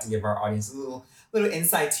that we got to give our audience a little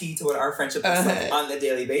inside tea to what our friendship looks like on a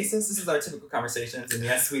daily basis. This is our typical conversations, and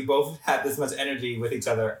yes, we both have this much energy with each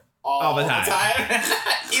other all the time.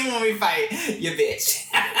 Even when we fight, you bitch.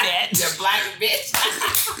 You black bitch.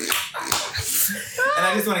 And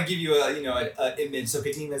I just want to give you an image. So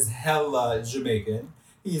Kadeem is hella Jamaican.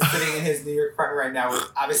 He's sitting in his New York apartment right now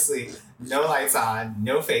with obviously no lights on,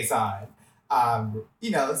 no face on.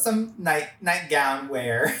 Some nightgown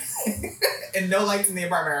wear, and no lights in the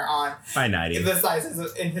apartment are on. By nighty. The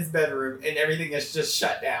sizes in his bedroom, and everything is just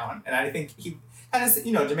shut down. And I think he kind of,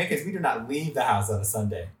 Jamaicans, we do not leave the house on a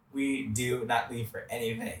Sunday. We do not leave for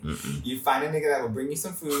anything. Mm-mm. You find a nigga that will bring you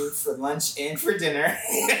some food for lunch and for dinner.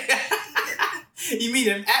 You meet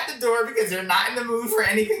him at the door because you're not in the mood for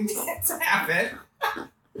anything to happen.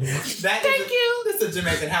 Thank you. This is a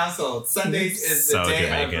Jamaican household. Sundays is the day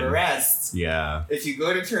Jamaican. Of rest. Yeah. If you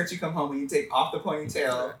go to church, you come home and you take off the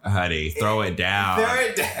ponytail. Honey, throw it down.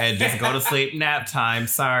 And just go to sleep. Nap time.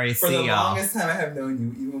 Sorry, for the longest time I have known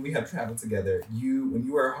you, even when we have traveled together, when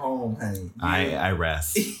you were home, honey. I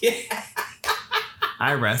rest. Yeah.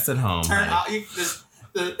 I rest at home. Turn off.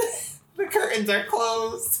 The curtains are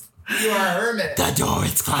closed. You are a hermit. The door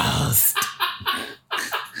is closed.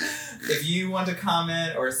 If you want to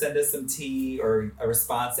comment or send us some tea or a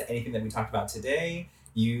response to anything that we talked about today,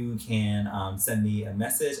 you can send me a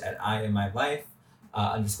message at IamMyLife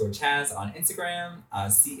 _Chaz on Instagram,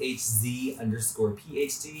 CHZ_PhD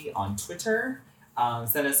on Twitter.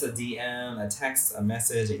 Send us a DM, a text, a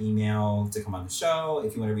message, an email to come on the show.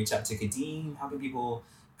 If you want to reach out to Kadeem, how can people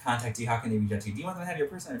contact you? How can they reach out to you? Do you want them to have your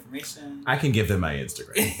personal information? I can give them my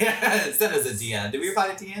Instagram. Send us a DM. Do we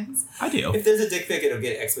reply to DMs? I do. If there's a dick pic, it'll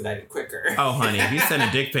get expedited quicker. Oh, honey, if you send a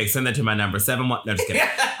dick pic, send that to my number 71. No, just kidding.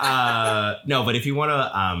 No, but if you want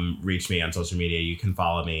to reach me on social media, you can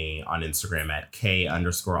follow me on Instagram at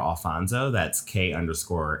K_Alfonso. That's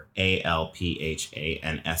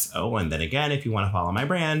K_ALPHANSO. And then again, if you want to follow my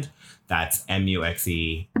brand, that's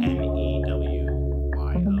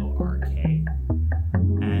MUXENEWYORK.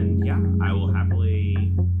 And yeah, I will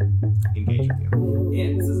happily engage with you.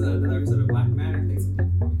 Yeah, this is another episode of Black Matter. Thanks for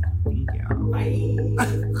being here. Bye.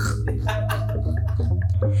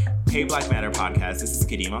 Hey Black Matter podcast. This is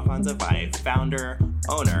Kadeem Alfonso, my founder,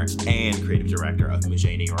 owner, and creative director of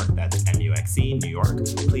Mouget New York. That's MUXE New York.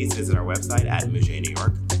 Please visit our website at Mouget New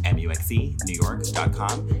York,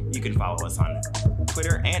 MUXENewyork.com. You can follow us on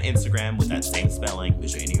Twitter and Instagram with that same spelling,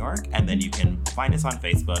 Mouget New York. And then you can find us on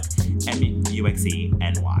Facebook, MUXENY.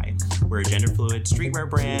 We're a gender fluid streetwear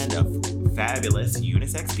brand of fabulous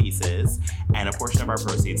unisex pieces, and a portion of our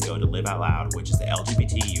proceeds go to Live Out Loud, which is the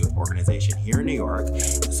LGBT youth organization here in New York.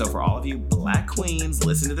 So for all of you Black queens,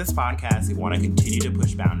 listen to this podcast who want to continue to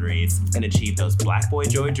push boundaries and achieve those Black boy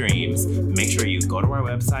joy dreams, make sure you go to our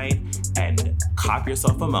website and cop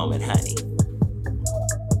yourself a moment, honey.